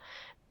Oregon.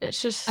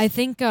 It's just, I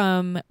think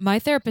my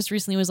therapist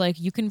recently was like,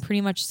 you can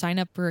pretty much sign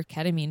up for a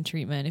ketamine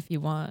treatment if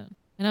you want.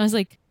 And I was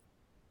like,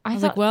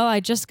 well, I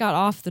just got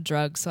off the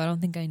drug, so I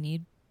don't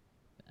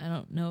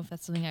know if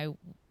that's something I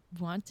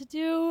want to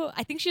do.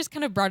 I think she just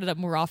kind of brought it up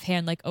more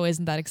offhand, like, oh,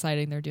 isn't that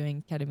exciting? They're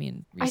doing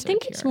ketamine research. I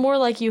think it's more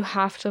like you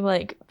have to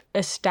like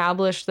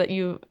establish that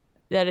your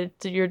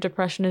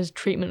depression is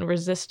treatment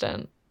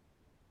resistant.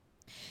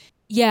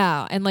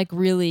 Yeah, and like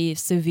really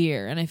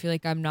severe. And I feel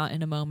like I'm not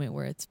in a moment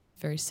where it's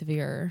very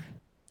severe.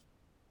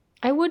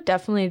 I would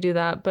definitely do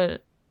that,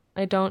 but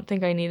I don't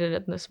think I need it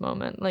at this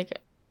moment. Like,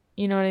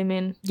 you know what I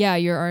mean? Yeah,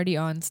 you're already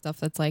on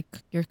stuff that's like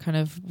you're kind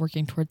of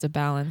working towards a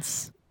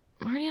balance.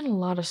 I'm already on a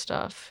lot of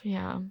stuff.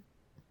 Yeah.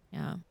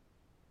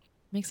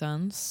 Makes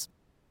sense.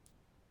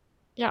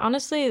 Yeah,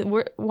 honestly,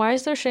 why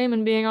is there shame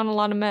in being on a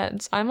lot of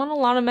meds? I'm on a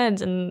lot of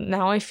meds and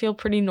now I feel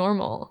pretty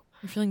normal.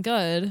 You're feeling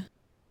good.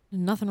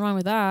 Nothing wrong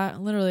with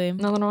that. Literally.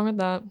 Nothing wrong with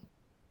that.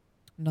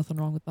 Nothing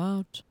wrong with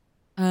that.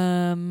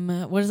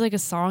 What is like a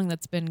song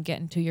that's been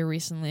getting to you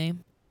recently?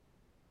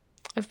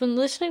 I've been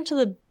listening to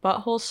the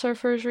Butthole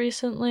Surfers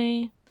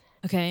recently.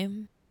 Okay.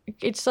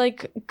 It's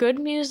like good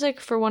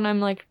music for when I'm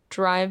like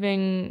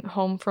driving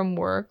home from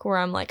work where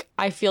I'm like,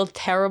 I feel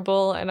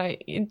terrible and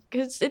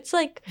it's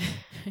like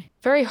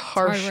very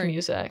harsh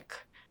music.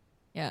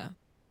 Yeah.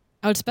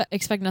 I would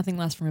expect nothing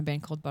less from a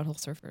band called Butthole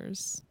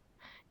Surfers.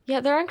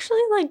 Yeah, they're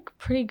actually like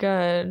pretty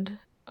good.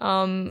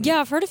 Yeah,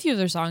 I've heard a few of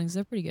their songs.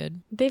 They're pretty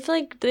good. They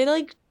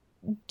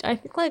I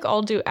think like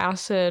all do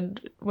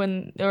acid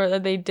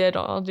they did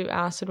all do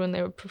acid when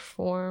they would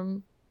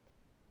perform.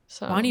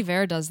 So Bon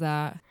Iver does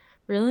that.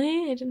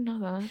 Really? I didn't know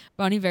that.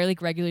 Bon Iver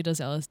like regularly does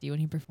LSD when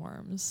he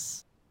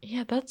performs.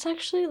 Yeah, that's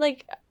actually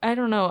like, I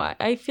don't know.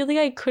 I feel like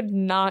I could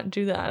not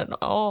do that at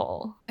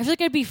all. I feel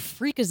like I'd be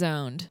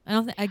freakazoned.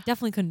 I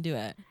definitely couldn't do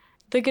it.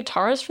 The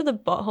guitarist for the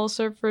Butthole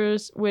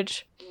Surfers,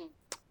 which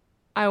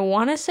I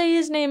want to say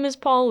his name is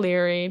Paul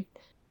Leary.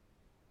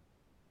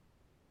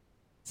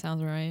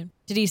 Sounds right.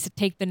 Did he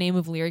take the name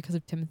of Leary because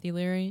of Timothy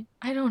Leary?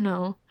 I don't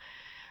know.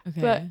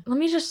 Okay. But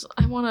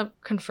I want to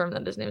confirm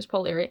that his name is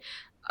Paul Leary.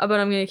 But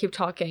I'm going to keep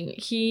talking.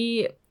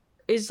 He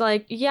is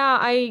like, yeah,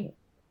 I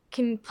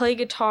can play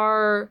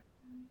guitar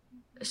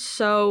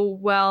so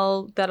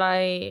well that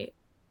I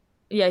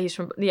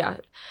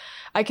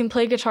can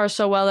play guitar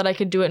so well that I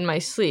could do it in my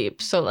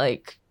sleep. So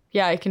like,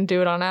 yeah, I can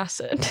do it on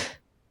acid.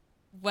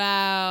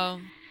 Wow.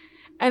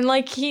 And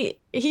like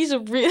he's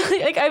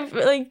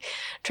really like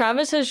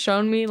Travis has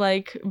shown me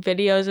like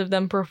videos of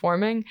them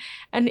performing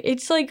and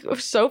it's like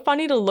so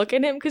funny to look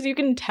at him because you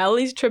can tell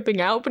he's tripping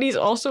out, but he's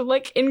also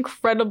like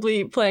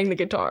incredibly playing the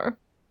guitar.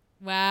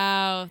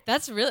 Wow.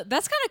 That's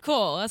kind of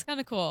cool.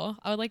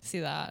 I would like to see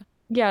that.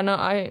 Yeah, no,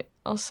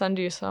 I'll send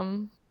you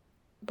some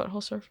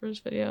Butthole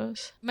Surfers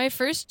videos. My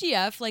first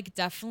GF, like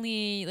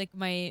definitely like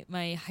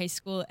my high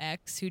school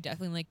ex who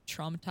definitely like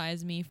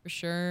traumatized me for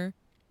sure.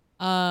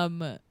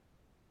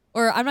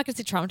 Or I'm not gonna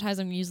say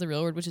traumatized, I'm gonna use the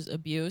real word, which is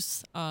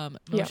abuse,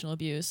 emotional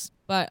abuse.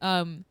 But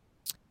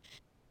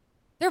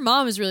their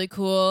mom is really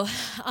cool.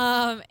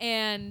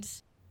 And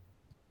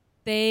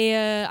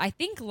they I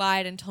think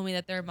lied and told me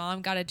that their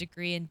mom got a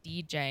degree in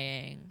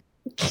DJing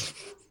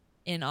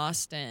in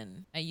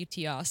Austin, at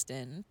UT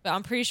Austin. But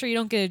I'm pretty sure you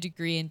don't get a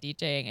degree in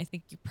DJing. I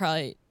think she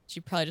probably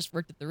just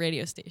worked at the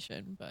radio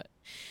station. But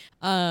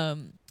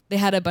they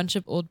had a bunch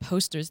of old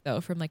posters though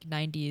from like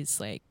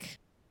 90s like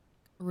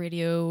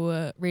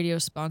radio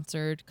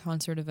sponsored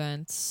concert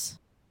events.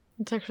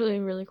 It's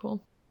actually really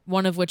cool.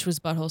 One of which was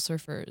Butthole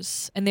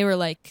Surfers, and they were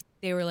like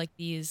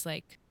these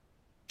like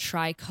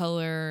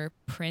tricolor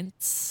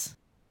prints,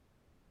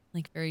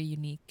 like very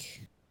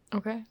unique.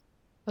 Okay,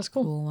 that's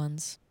cool. Cool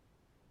ones.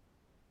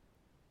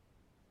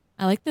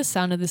 I like the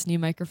sound of this new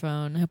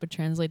microphone. I hope it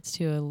translates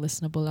to a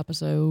listenable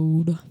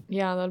episode.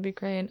 Yeah, that'd be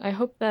great. I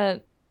hope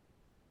that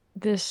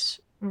this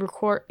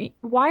record.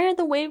 Why are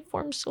the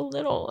waveforms so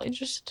little?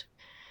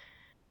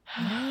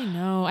 I don't really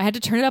know. I had to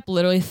turn it up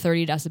literally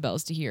 30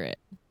 decibels to hear it.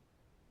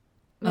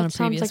 That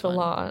sounds like a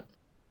lot.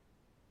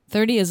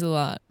 30 is a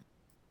lot.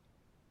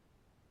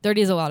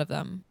 30 is a lot of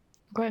them.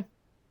 Okay.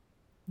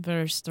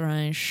 Very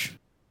strange.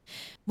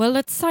 Well,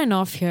 let's sign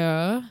off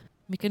here.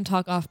 We can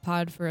talk off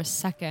pod for a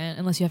second,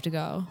 unless you have to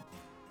go.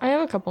 I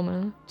have a couple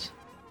minutes.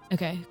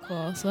 Okay,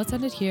 cool. So let's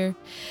end it here.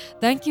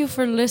 Thank you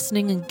for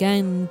listening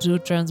again to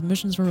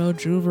Transmissions from O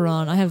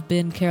Juveron. I have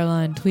been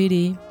Caroline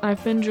Tweedie.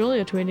 I've been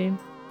Julia Tweedie.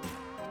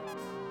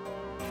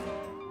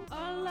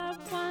 All I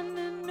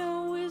wanna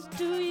know is,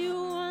 do you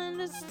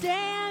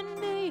understand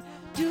me?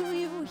 Do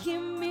you hear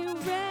me,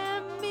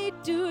 Remy?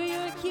 Do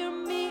you hear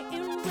me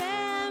in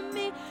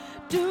Remy?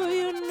 Do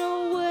you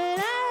know what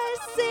I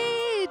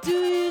see? Do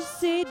you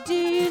see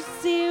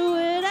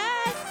what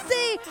I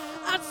see?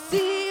 I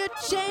see a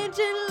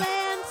changing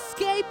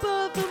landscape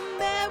of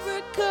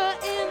America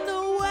in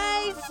the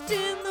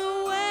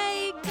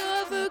wake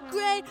of a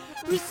great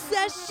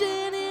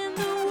recession, in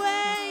the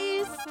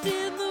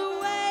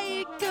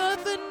wake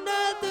of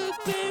another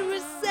great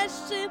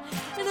recession,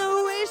 and a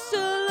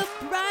racial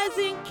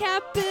uprising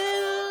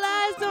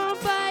capitalized on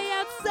by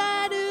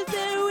outsiders,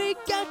 and we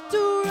got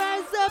to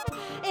rise up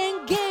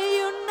and get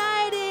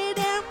united,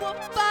 and we'll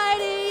fight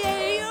it.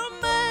 Yeah, your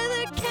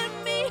mother kept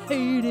me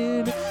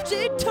hating.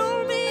 She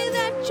told me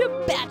that you're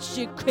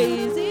batshit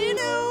crazy.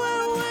 No, I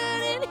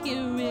wasn't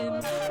hearing.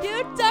 You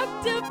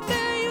talked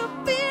about your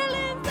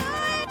feelings.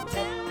 I'm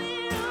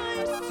telling all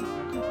your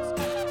secrets.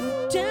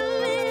 I'm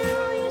telling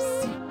all your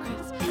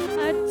secrets.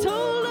 I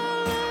told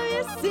all of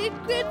your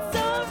secrets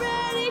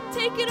already.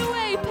 Take it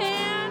away,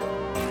 Pan.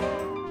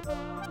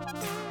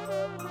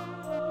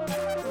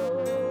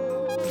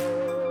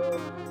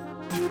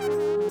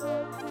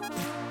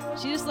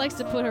 She just likes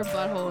to put her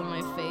butthole in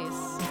my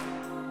face.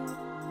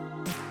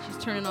 She's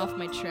turning off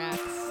my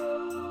tracks.